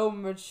so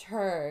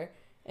mature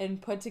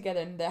and put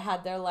together and they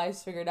had their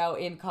lives figured out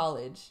in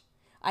college.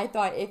 I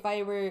thought if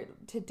I were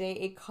to date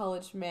a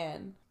college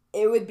man,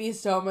 it would be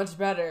so much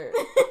better.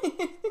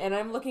 And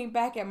I'm looking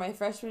back at my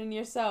freshman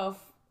year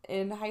self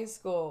in high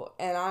school,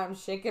 and I'm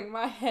shaking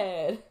my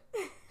head.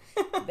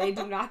 They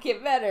do not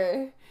get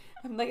better.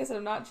 Like I said,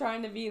 I'm not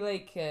trying to be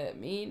like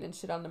mean and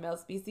shit on the male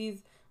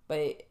species,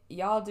 but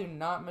y'all do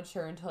not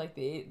mature until like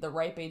the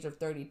ripe age of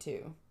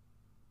 32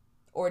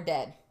 or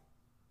dead.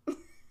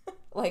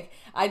 Like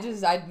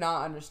I'm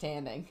not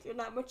understanding. You're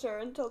not mature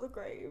until the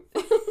grave.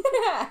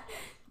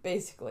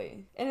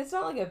 Basically. And it's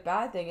not like a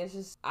bad thing. It's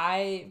just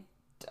I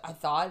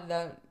thought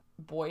that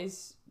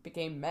boys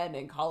became men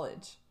in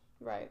college.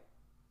 Right.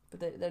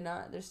 But they're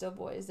not. They're still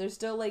boys. They're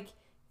still like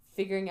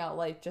figuring out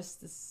life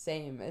just the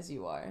same as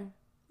you are.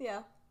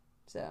 Yeah.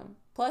 So,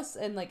 plus,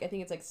 and like I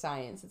think it's like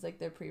science. It's like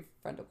their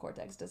prefrontal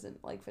cortex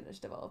doesn't like finish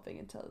developing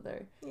until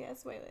they're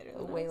it's way later.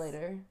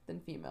 Later than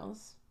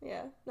females.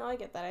 Yeah. No, I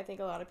get that. I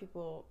think a lot of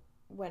people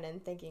went in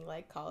thinking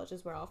like college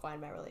is where I'll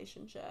find my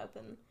relationship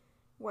and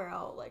where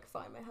I'll like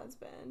find my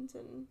husband,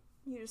 and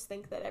you just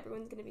think that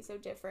everyone's gonna be so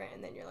different,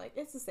 and then you're like,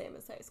 it's the same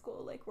as high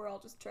school. Like we're all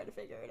just trying to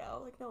figure it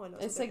out. Like no one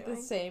knows. It's like the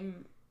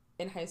same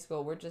in high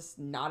school. We're just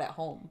not at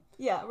home.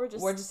 Yeah, we're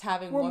just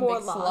having one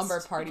big slumber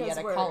party at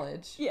a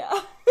college. Yeah.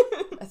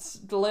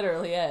 That's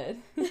literally it.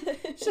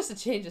 It's just a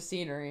change of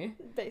scenery.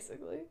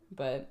 Basically.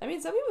 But, I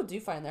mean, some people do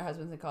find their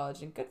husbands in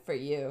college, and good for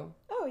you.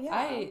 Oh, yeah.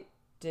 I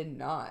did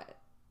not.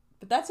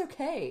 But that's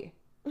okay.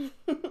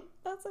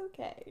 That's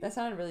okay. That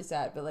sounded really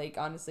sad, but, like,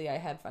 honestly, I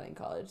had fun in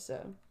college,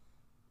 so...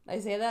 I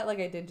say that like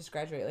I didn't just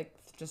graduate, like,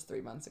 just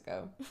 3 months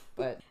ago,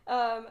 but...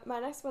 My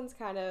next one's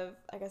kind of,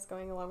 I guess,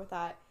 going along with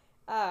that.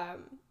 I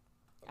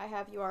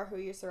have you are who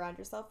you surround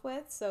yourself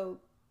with, so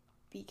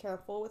be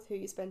careful with who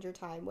you spend your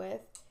time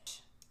with,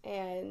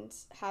 and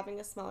having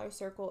a smaller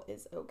circle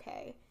is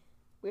okay.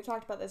 We've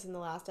talked about this in the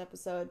last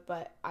episode,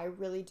 but I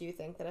really do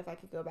think that if I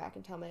could go back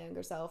and tell my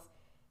younger self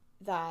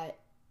that,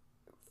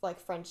 like,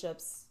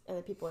 friendships and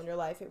the people in your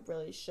life, it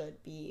really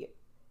should be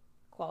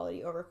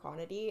quality over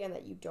quantity, and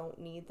that you don't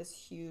need this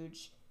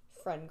huge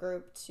friend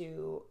group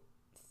to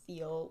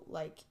feel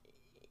like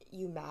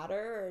you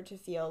matter or to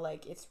feel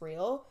like it's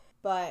real.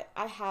 But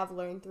I have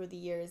learned through the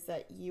years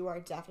that you are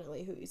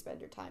definitely who you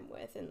spend your time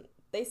with. And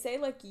they say,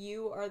 like,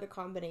 you are the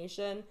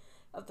combination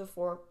of the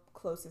 4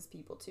 closest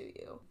people to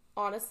you.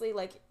 Honestly,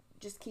 like,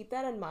 just keep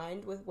that in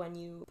mind with when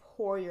you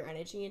pour your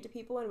energy into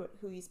people and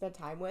who you spend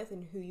time with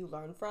and who you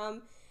learn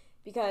from.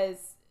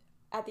 Because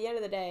at the end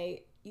of the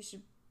day, you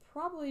should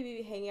probably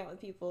be hanging out with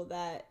people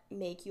that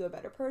make you a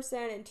better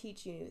person and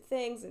teach you new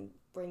things and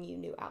bring you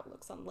new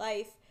outlooks on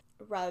life,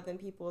 rather than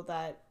people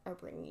that are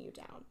bringing you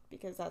down,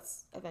 because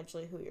that's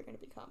eventually who you're going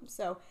to become.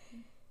 So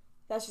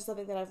that's just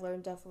something that I've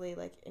learned definitely,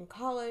 like, in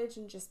college,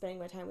 and just spending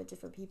my time with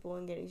different people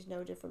and getting to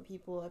know different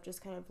people. I've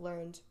just kind of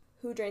learned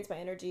who drains my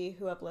energy,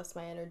 who uplifts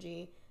my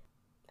energy,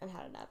 and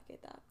how to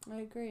navigate that.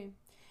 I agree.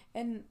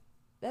 And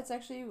that's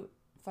actually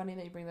funny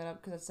that you bring that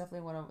up, because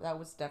that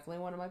was definitely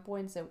one of my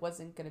points that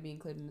wasn't going to be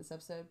included in this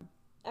episode.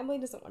 Emily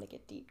doesn't want to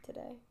get deep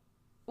today.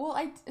 Well,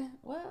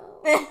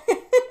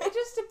 it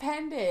just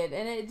depended,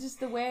 and it just,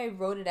 the way I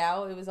wrote it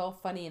out, it was all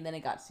funny, and then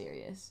it got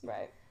serious.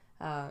 Right.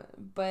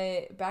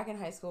 But back in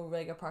high school,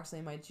 like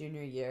approximately my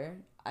junior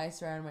year, I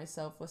surrounded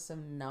myself with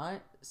some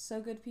not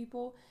so good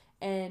people,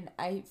 and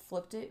I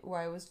flipped it where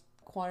I was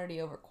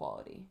quantity over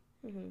quality.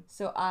 Mm-hmm.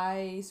 So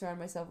I surrounded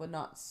myself with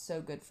not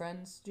so good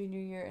friends junior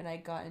year, and I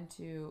got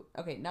into,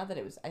 okay, not that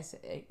it was, I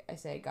say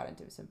I got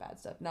into some bad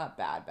stuff, not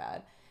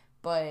bad,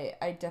 but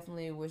I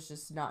definitely was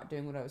just not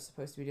doing what I was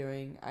supposed to be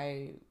doing.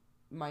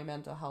 My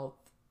mental health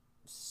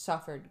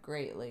suffered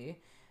greatly,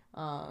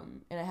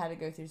 and I had to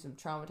go through some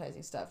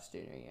traumatizing stuff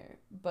junior year.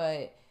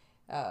 But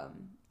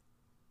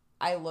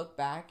I look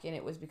back, and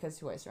it was because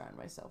who I surrounded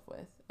myself with.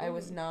 Mm-hmm. I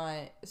was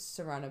not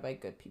surrounded by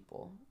good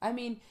people. I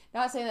mean,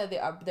 not saying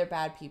that they're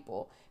bad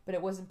people, but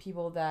it wasn't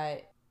people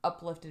that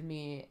uplifted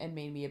me and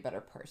made me a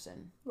better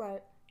person.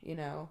 Right. You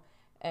know,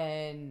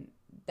 and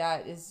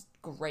that is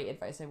great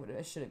advice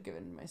I should have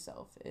given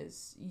myself,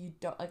 is you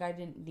don't, like, I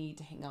didn't need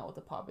to hang out with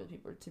the popular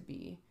people to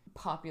be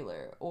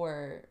popular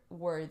or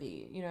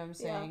worthy, you know what I'm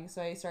saying? Yeah.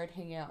 So I started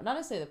hanging out, not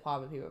necessarily the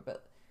popular people,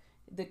 but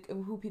the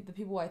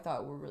people I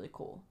thought were really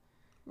cool.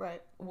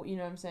 Right. You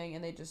know what I'm saying?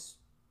 And I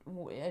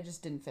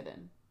just didn't fit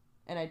in.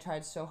 And I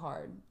tried so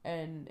hard,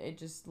 and it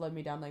just led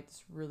me down like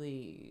this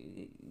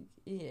really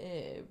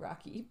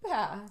rocky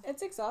path.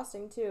 It's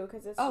exhausting too,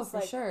 because it's Oh, just for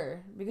like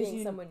sure. Because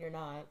being someone you're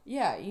not.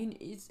 yeah,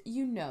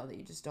 you know that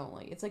you just don't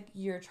like. It's like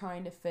you're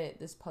trying to fit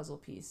this puzzle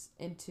piece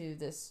into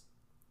this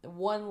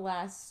one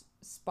last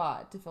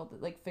spot to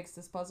fix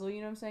this puzzle.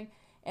 You know what I'm saying?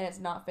 And it's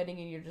not fitting,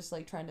 and you're just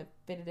like trying to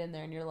fit it in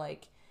there, and you're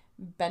like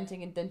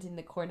benting and denting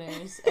the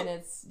corners, and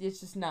it's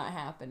just not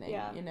happening.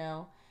 Yeah. You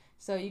know.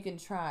 So you can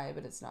try,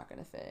 but it's not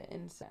gonna fit.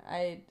 And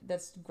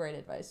that's great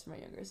advice for my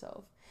younger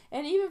self.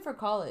 And even for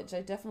college,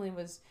 I definitely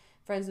was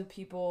friends with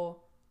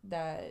people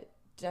that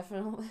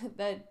definitely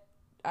that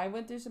I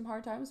went through some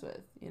hard times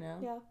with, you know?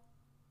 Yeah.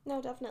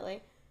 No,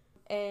 definitely.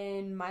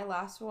 And my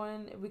last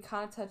one, we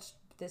kind of touched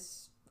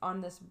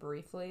on this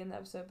briefly in the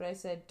episode, but I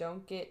said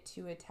don't get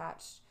too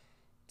attached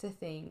to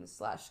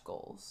things /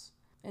 goals.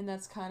 And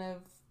that's kind of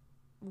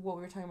what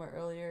we were talking about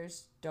earlier,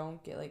 is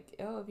don't get like,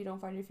 oh, if you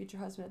don't find your future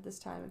husband at this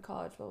time in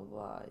college, blah, blah,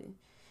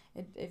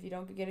 blah. If you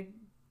don't get a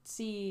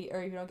C,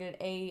 or if you don't get an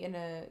A in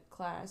a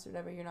class or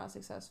whatever, you're not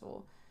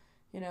successful.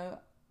 You know,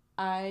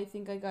 I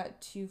think I got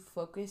too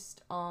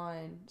focused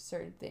on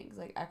certain things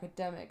like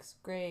academics,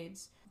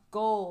 grades,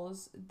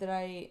 goals, that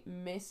I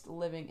missed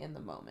living in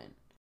the moment.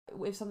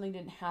 If something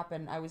didn't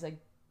happen, I was like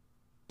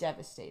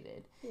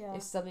devastated. Yeah.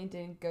 If something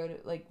didn't go to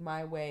like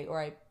my way,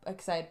 or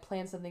because I had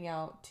planned something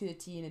out to the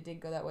T and it didn't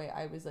go that way,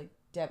 I was like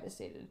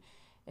devastated.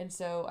 And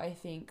so I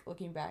think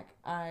looking back,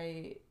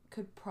 I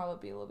could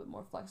probably be a little bit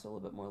more flexible, a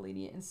little bit more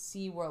lenient, and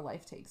see where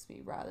life takes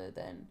me, rather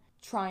than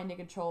trying to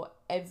control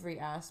every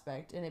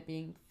aspect and it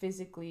being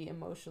physically,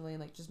 emotionally,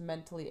 and like just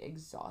mentally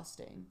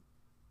exhausting.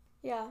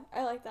 Yeah,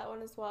 I like that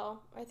one as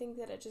well. I think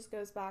that it just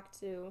goes back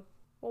to,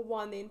 well,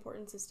 one, the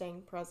importance of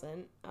staying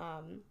present,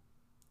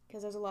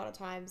 because there's a lot of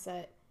times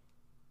that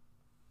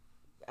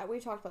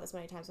we've talked about this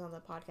many times on the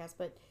podcast,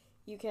 but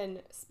you can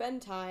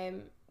spend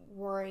time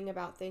worrying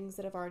about things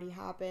that have already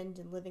happened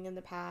and living in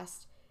the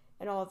past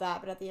and all of that,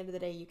 but at the end of the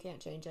day, you can't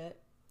change it.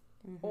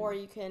 Mm-hmm. Or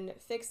you can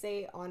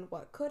fixate on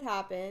what could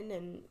happen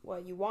and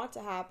what you want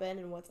to happen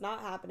and what's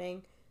not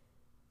happening,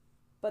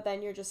 but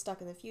then you're just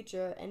stuck in the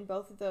future, and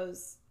both of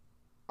those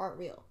aren't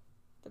real.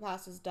 The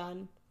past is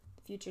done.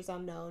 The future's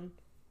unknown.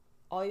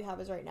 All you have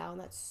is right now, and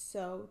that's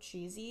so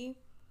cheesy,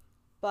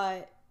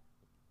 but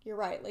you're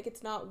right. Like,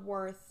 it's not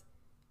worth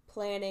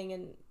planning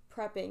and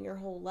prepping your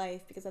whole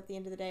life, because at the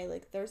end of the day,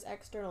 like, there's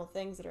external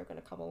things that are going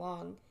to come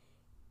along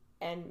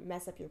and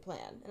mess up your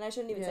plan. And I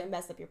shouldn't even say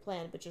mess up your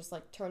plan, but just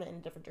like turn it in a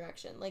different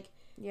direction. Like,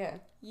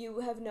 you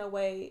have no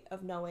way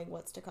of knowing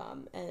what's to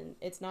come, and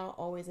it's not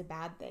always a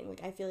bad thing.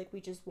 Like, I feel like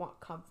we just want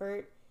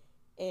comfort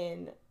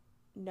in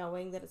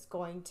knowing that it's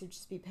going to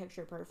just be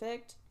picture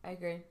perfect. I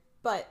agree.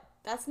 But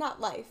that's not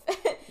life.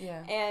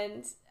 Yeah.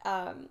 And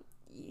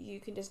you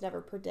can just never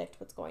predict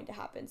what's going to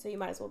happen. So you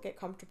might as well get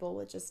comfortable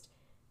with just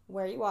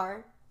where you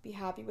are, be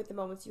happy with the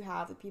moments you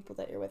have, the people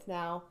that you're with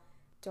now.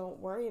 Don't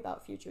worry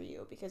about future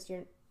you, because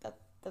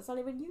that's not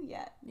even you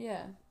yet.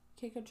 Yeah,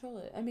 can't control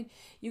it. I mean,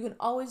 you can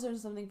always learn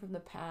something from the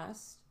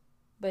past,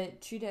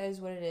 but treat it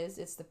as what it is.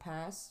 It's the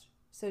past.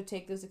 So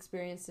take those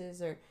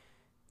experiences, or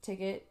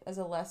take it as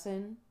a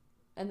lesson,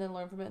 and then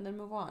learn from it, and then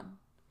move on.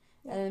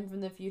 Yeah. And then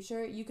from the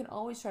future, you can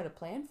always try to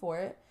plan for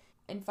it.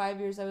 In 5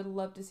 years, I would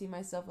love to see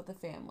myself with a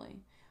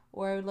family,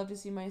 or I would love to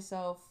see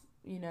myself,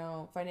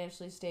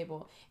 financially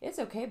stable. It's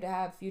okay to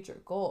have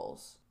future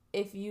goals.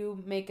 If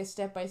you make a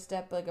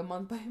step-by-step, like a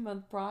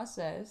month-by-month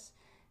process,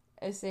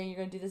 as saying you're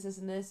going to do this, this,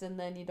 and this, and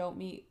then you don't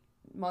meet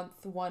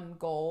month one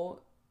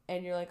goal,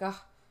 and you're like,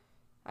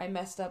 I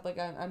messed up, like,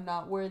 I'm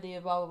not worthy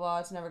of blah, blah, blah,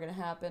 it's never going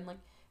to happen. Like,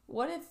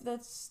 what if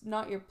that's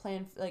not your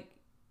plan, like,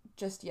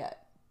 just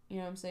yet? You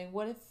know what I'm saying?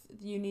 What if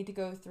you need to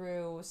go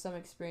through some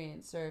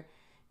experience, or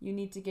you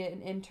need to get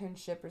an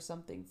internship or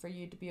something for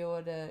you to be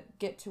able to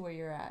get to where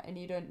you're at, and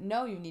you don't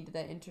know you needed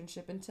that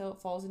internship until it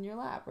falls in your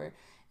lap, or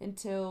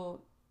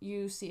until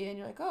you see it and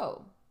you're like,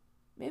 oh,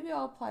 maybe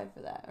I'll apply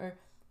for that. Or,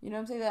 you know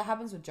what I'm saying? That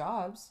happens with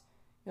jobs.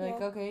 You're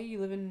like, okay, you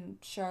live in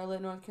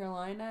Charlotte, North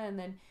Carolina, and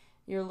then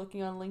you're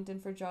looking on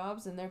LinkedIn for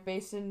jobs, and they're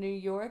based in New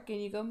York,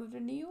 and you go move to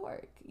New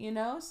York,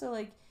 So,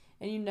 like,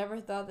 and you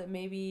never thought that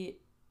maybe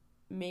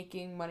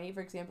making money, for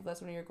example, if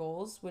that's one of your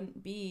goals,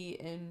 wouldn't be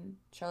in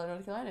Charlotte,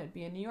 North Carolina. It'd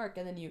be in New York.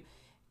 And then you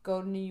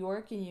go to New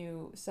York, and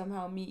you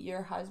somehow meet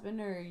your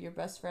husband or your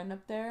best friend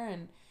up there,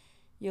 and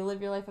you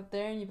live your life up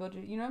there, and you build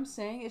your, you know what I'm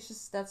saying? It's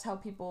just, that's how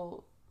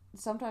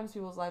sometimes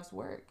people's lives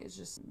work. It's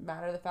just a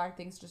matter of the fact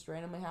things just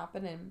randomly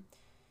happen, and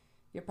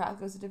your path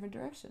goes a different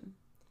direction.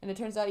 And it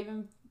turns out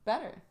even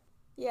better.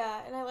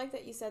 Yeah, and I like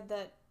that you said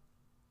that,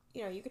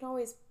 you can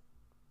always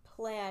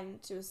plan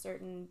to a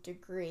certain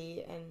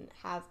degree and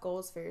have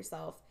goals for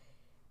yourself.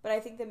 But I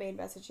think the main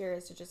message here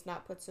is to just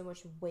not put so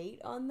much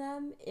weight on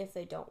them if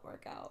they don't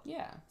work out.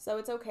 Yeah. So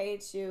it's okay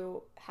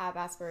to have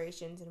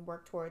aspirations and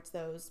work towards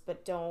those,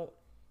 but don't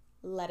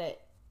let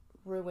it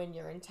ruin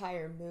your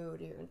entire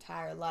mood, your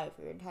entire life,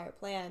 or your entire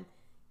plan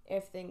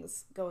if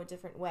things go a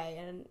different way.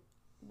 And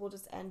we'll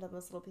just end on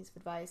this little piece of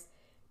advice.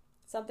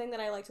 something that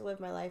I like to live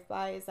my life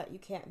by is that you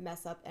can't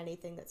mess up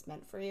anything that's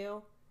meant for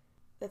you.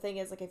 The thing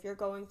is, like, if you're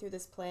going through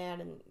this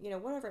plan and, you know,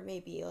 whatever it may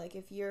be, like,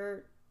 if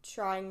you're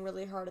trying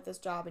really hard at this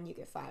job and you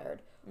get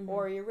fired,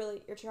 or you're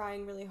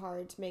trying really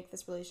hard to make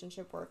this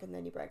relationship work and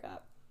then you break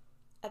up,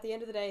 at the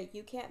end of the day,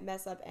 you can't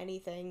mess up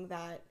anything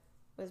that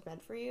was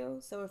meant for you.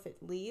 So if it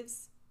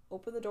leaves,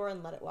 open the door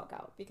and let it walk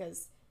out,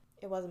 because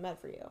it wasn't meant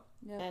for you.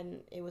 Yep.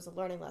 And it was a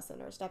learning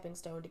lesson or a stepping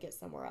stone to get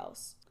somewhere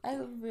else. I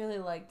really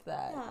liked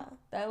that. Yeah.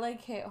 That,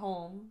 like, hit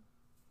home.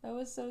 That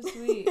was so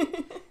sweet.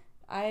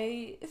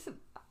 I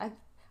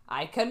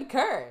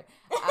concur.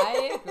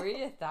 I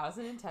agree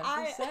 1,010%.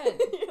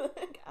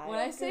 When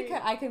I say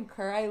I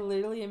concur, I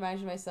literally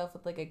imagine myself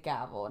with, like, a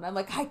gavel, and I'm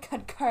like, I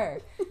concur,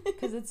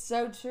 because it's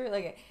so true.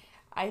 Like,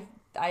 I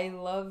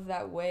love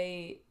that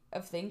way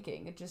of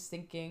thinking. Just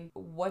thinking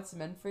what's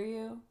meant for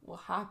you will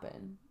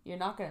happen. You're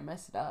not gonna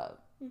mess it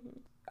up. Mm-hmm.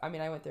 I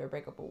mean, I went through a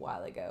breakup a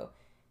while ago,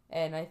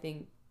 and I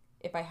think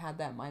if I had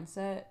that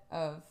mindset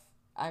of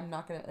I'm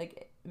not gonna,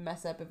 like,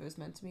 mess up if it was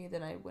meant to me,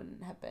 then I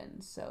wouldn't have been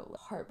so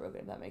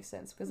heartbroken, if that makes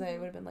sense, because I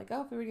would have been like,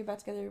 oh, if we were to get back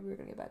together, we were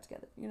gonna get back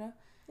together, you know?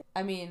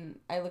 I mean,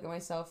 I look at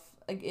myself,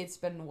 like, it's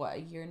been a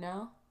year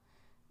now,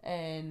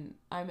 and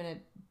I'm in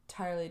an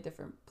entirely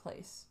different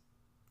place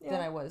than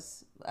I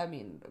was, I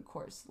mean, of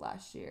course,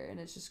 last year.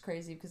 And it's just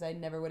crazy because I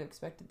never would have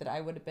expected that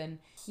I would have been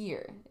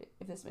here,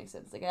 if this makes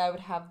sense. Like, I would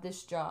have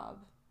this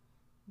job,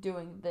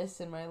 doing this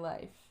in my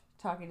life,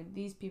 talking to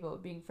these people,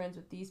 being friends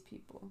with these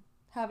people,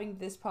 having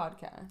this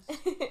podcast.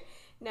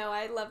 No,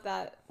 I love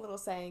that little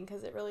saying,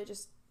 because it really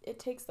just, it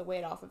takes the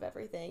weight off of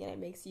everything, and it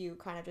makes you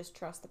kind of just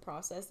trust the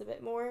process a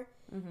bit more,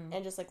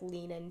 and just, like,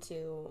 lean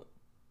into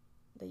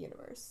the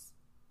universe.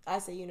 I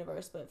say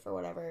universe, but for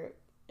whatever,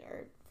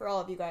 or for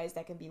all of you guys,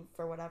 that can be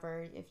for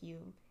whatever, if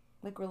you...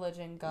 Like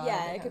religion, God.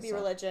 Yeah, it could be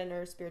religion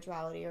or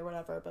spirituality or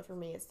whatever, but for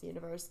me, it's the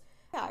universe.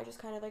 Yeah, I just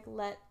kind of, like,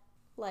 let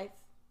life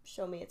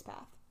show me its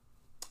path.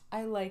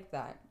 I like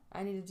that.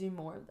 I need to do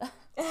more of that.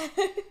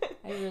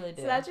 I really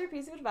do. So that's your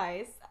piece of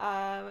advice.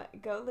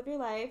 Go live your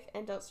life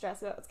and don't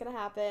stress about what's going to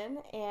happen,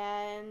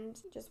 and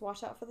just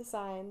watch out for the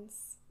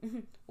signs.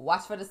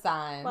 Watch for the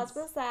signs. Watch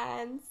for the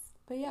signs.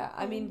 But yeah,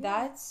 I mean,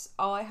 that's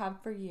all I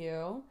have for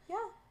you.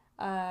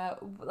 Yeah.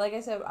 Like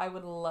I said, I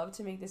would love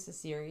to make this a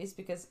series,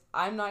 because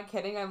I'm not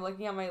kidding. I'm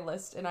looking at my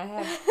list, and I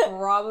have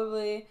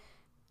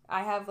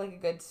like a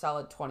good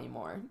solid 20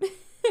 more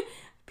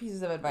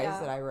pieces of advice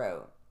that I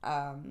wrote.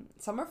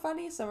 Some are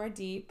funny, some are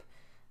deep.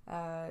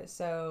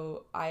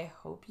 So I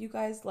hope you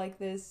guys like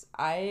this.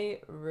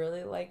 I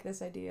really like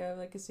this idea of,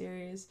 like, a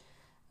series,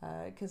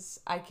 because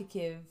I could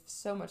give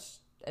so much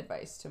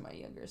advice to my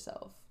younger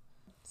self.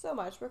 So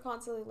much. We're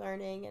constantly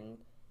learning and,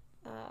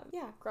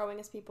 growing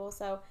as people.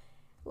 So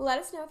let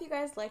us know if you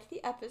guys liked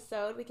the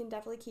episode. We can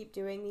definitely keep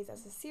doing these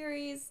as a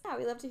series. Yeah,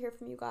 we love to hear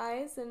from you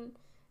guys. And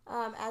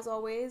as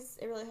always,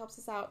 it really helps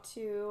us out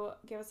to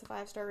give us a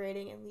 5-star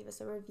rating and leave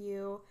us a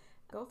review.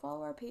 Go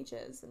follow our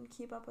pages and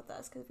keep up with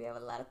us, because we have a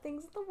lot of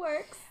things in the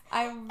works.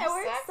 And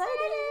we're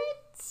excited.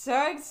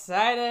 So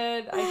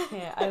excited. I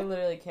can't. I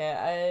literally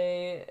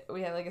can't.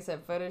 We have, like I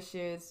said, photo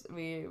shoots.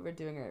 We're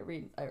doing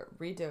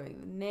redoing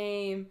the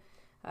name,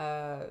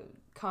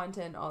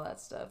 content, all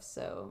that stuff.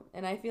 So,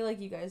 and I feel like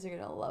you guys are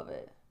going to love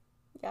it.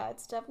 Yeah,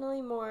 it's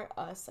definitely more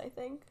us, I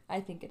think.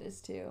 I think it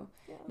is too.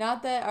 Yeah.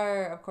 Not that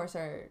our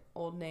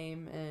old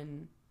name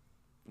and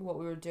what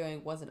we were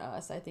doing wasn't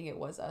us. I think it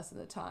was us at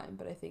the time,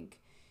 but I think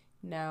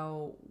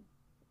now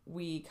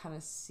we kind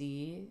of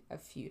see a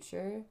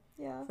future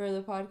for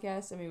the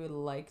podcast, and we would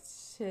like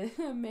to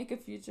make a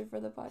future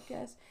for the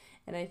podcast.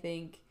 And I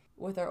think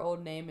with our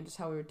old name and just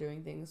how we were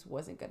doing things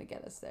wasn't going to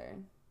get us there.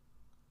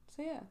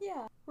 So yeah.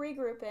 Yeah.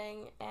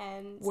 Regrouping,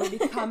 and we're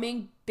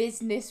becoming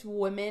business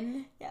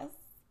women. Yes.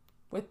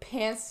 With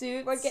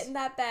pantsuits. We're getting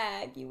that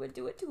bag. You would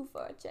do it too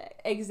for a check.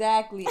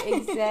 Exactly.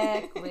 We're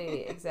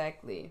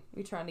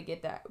trying to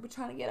get that. We're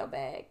trying to get our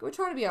bag. We're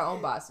trying to be our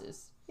own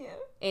bosses. Yeah.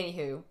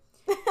 Anywho.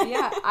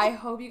 Yeah, I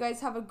hope you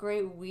guys have a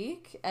great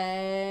week,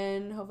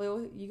 and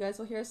hopefully you guys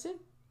will hear us soon.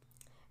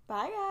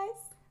 Bye, guys.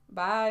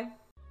 Bye.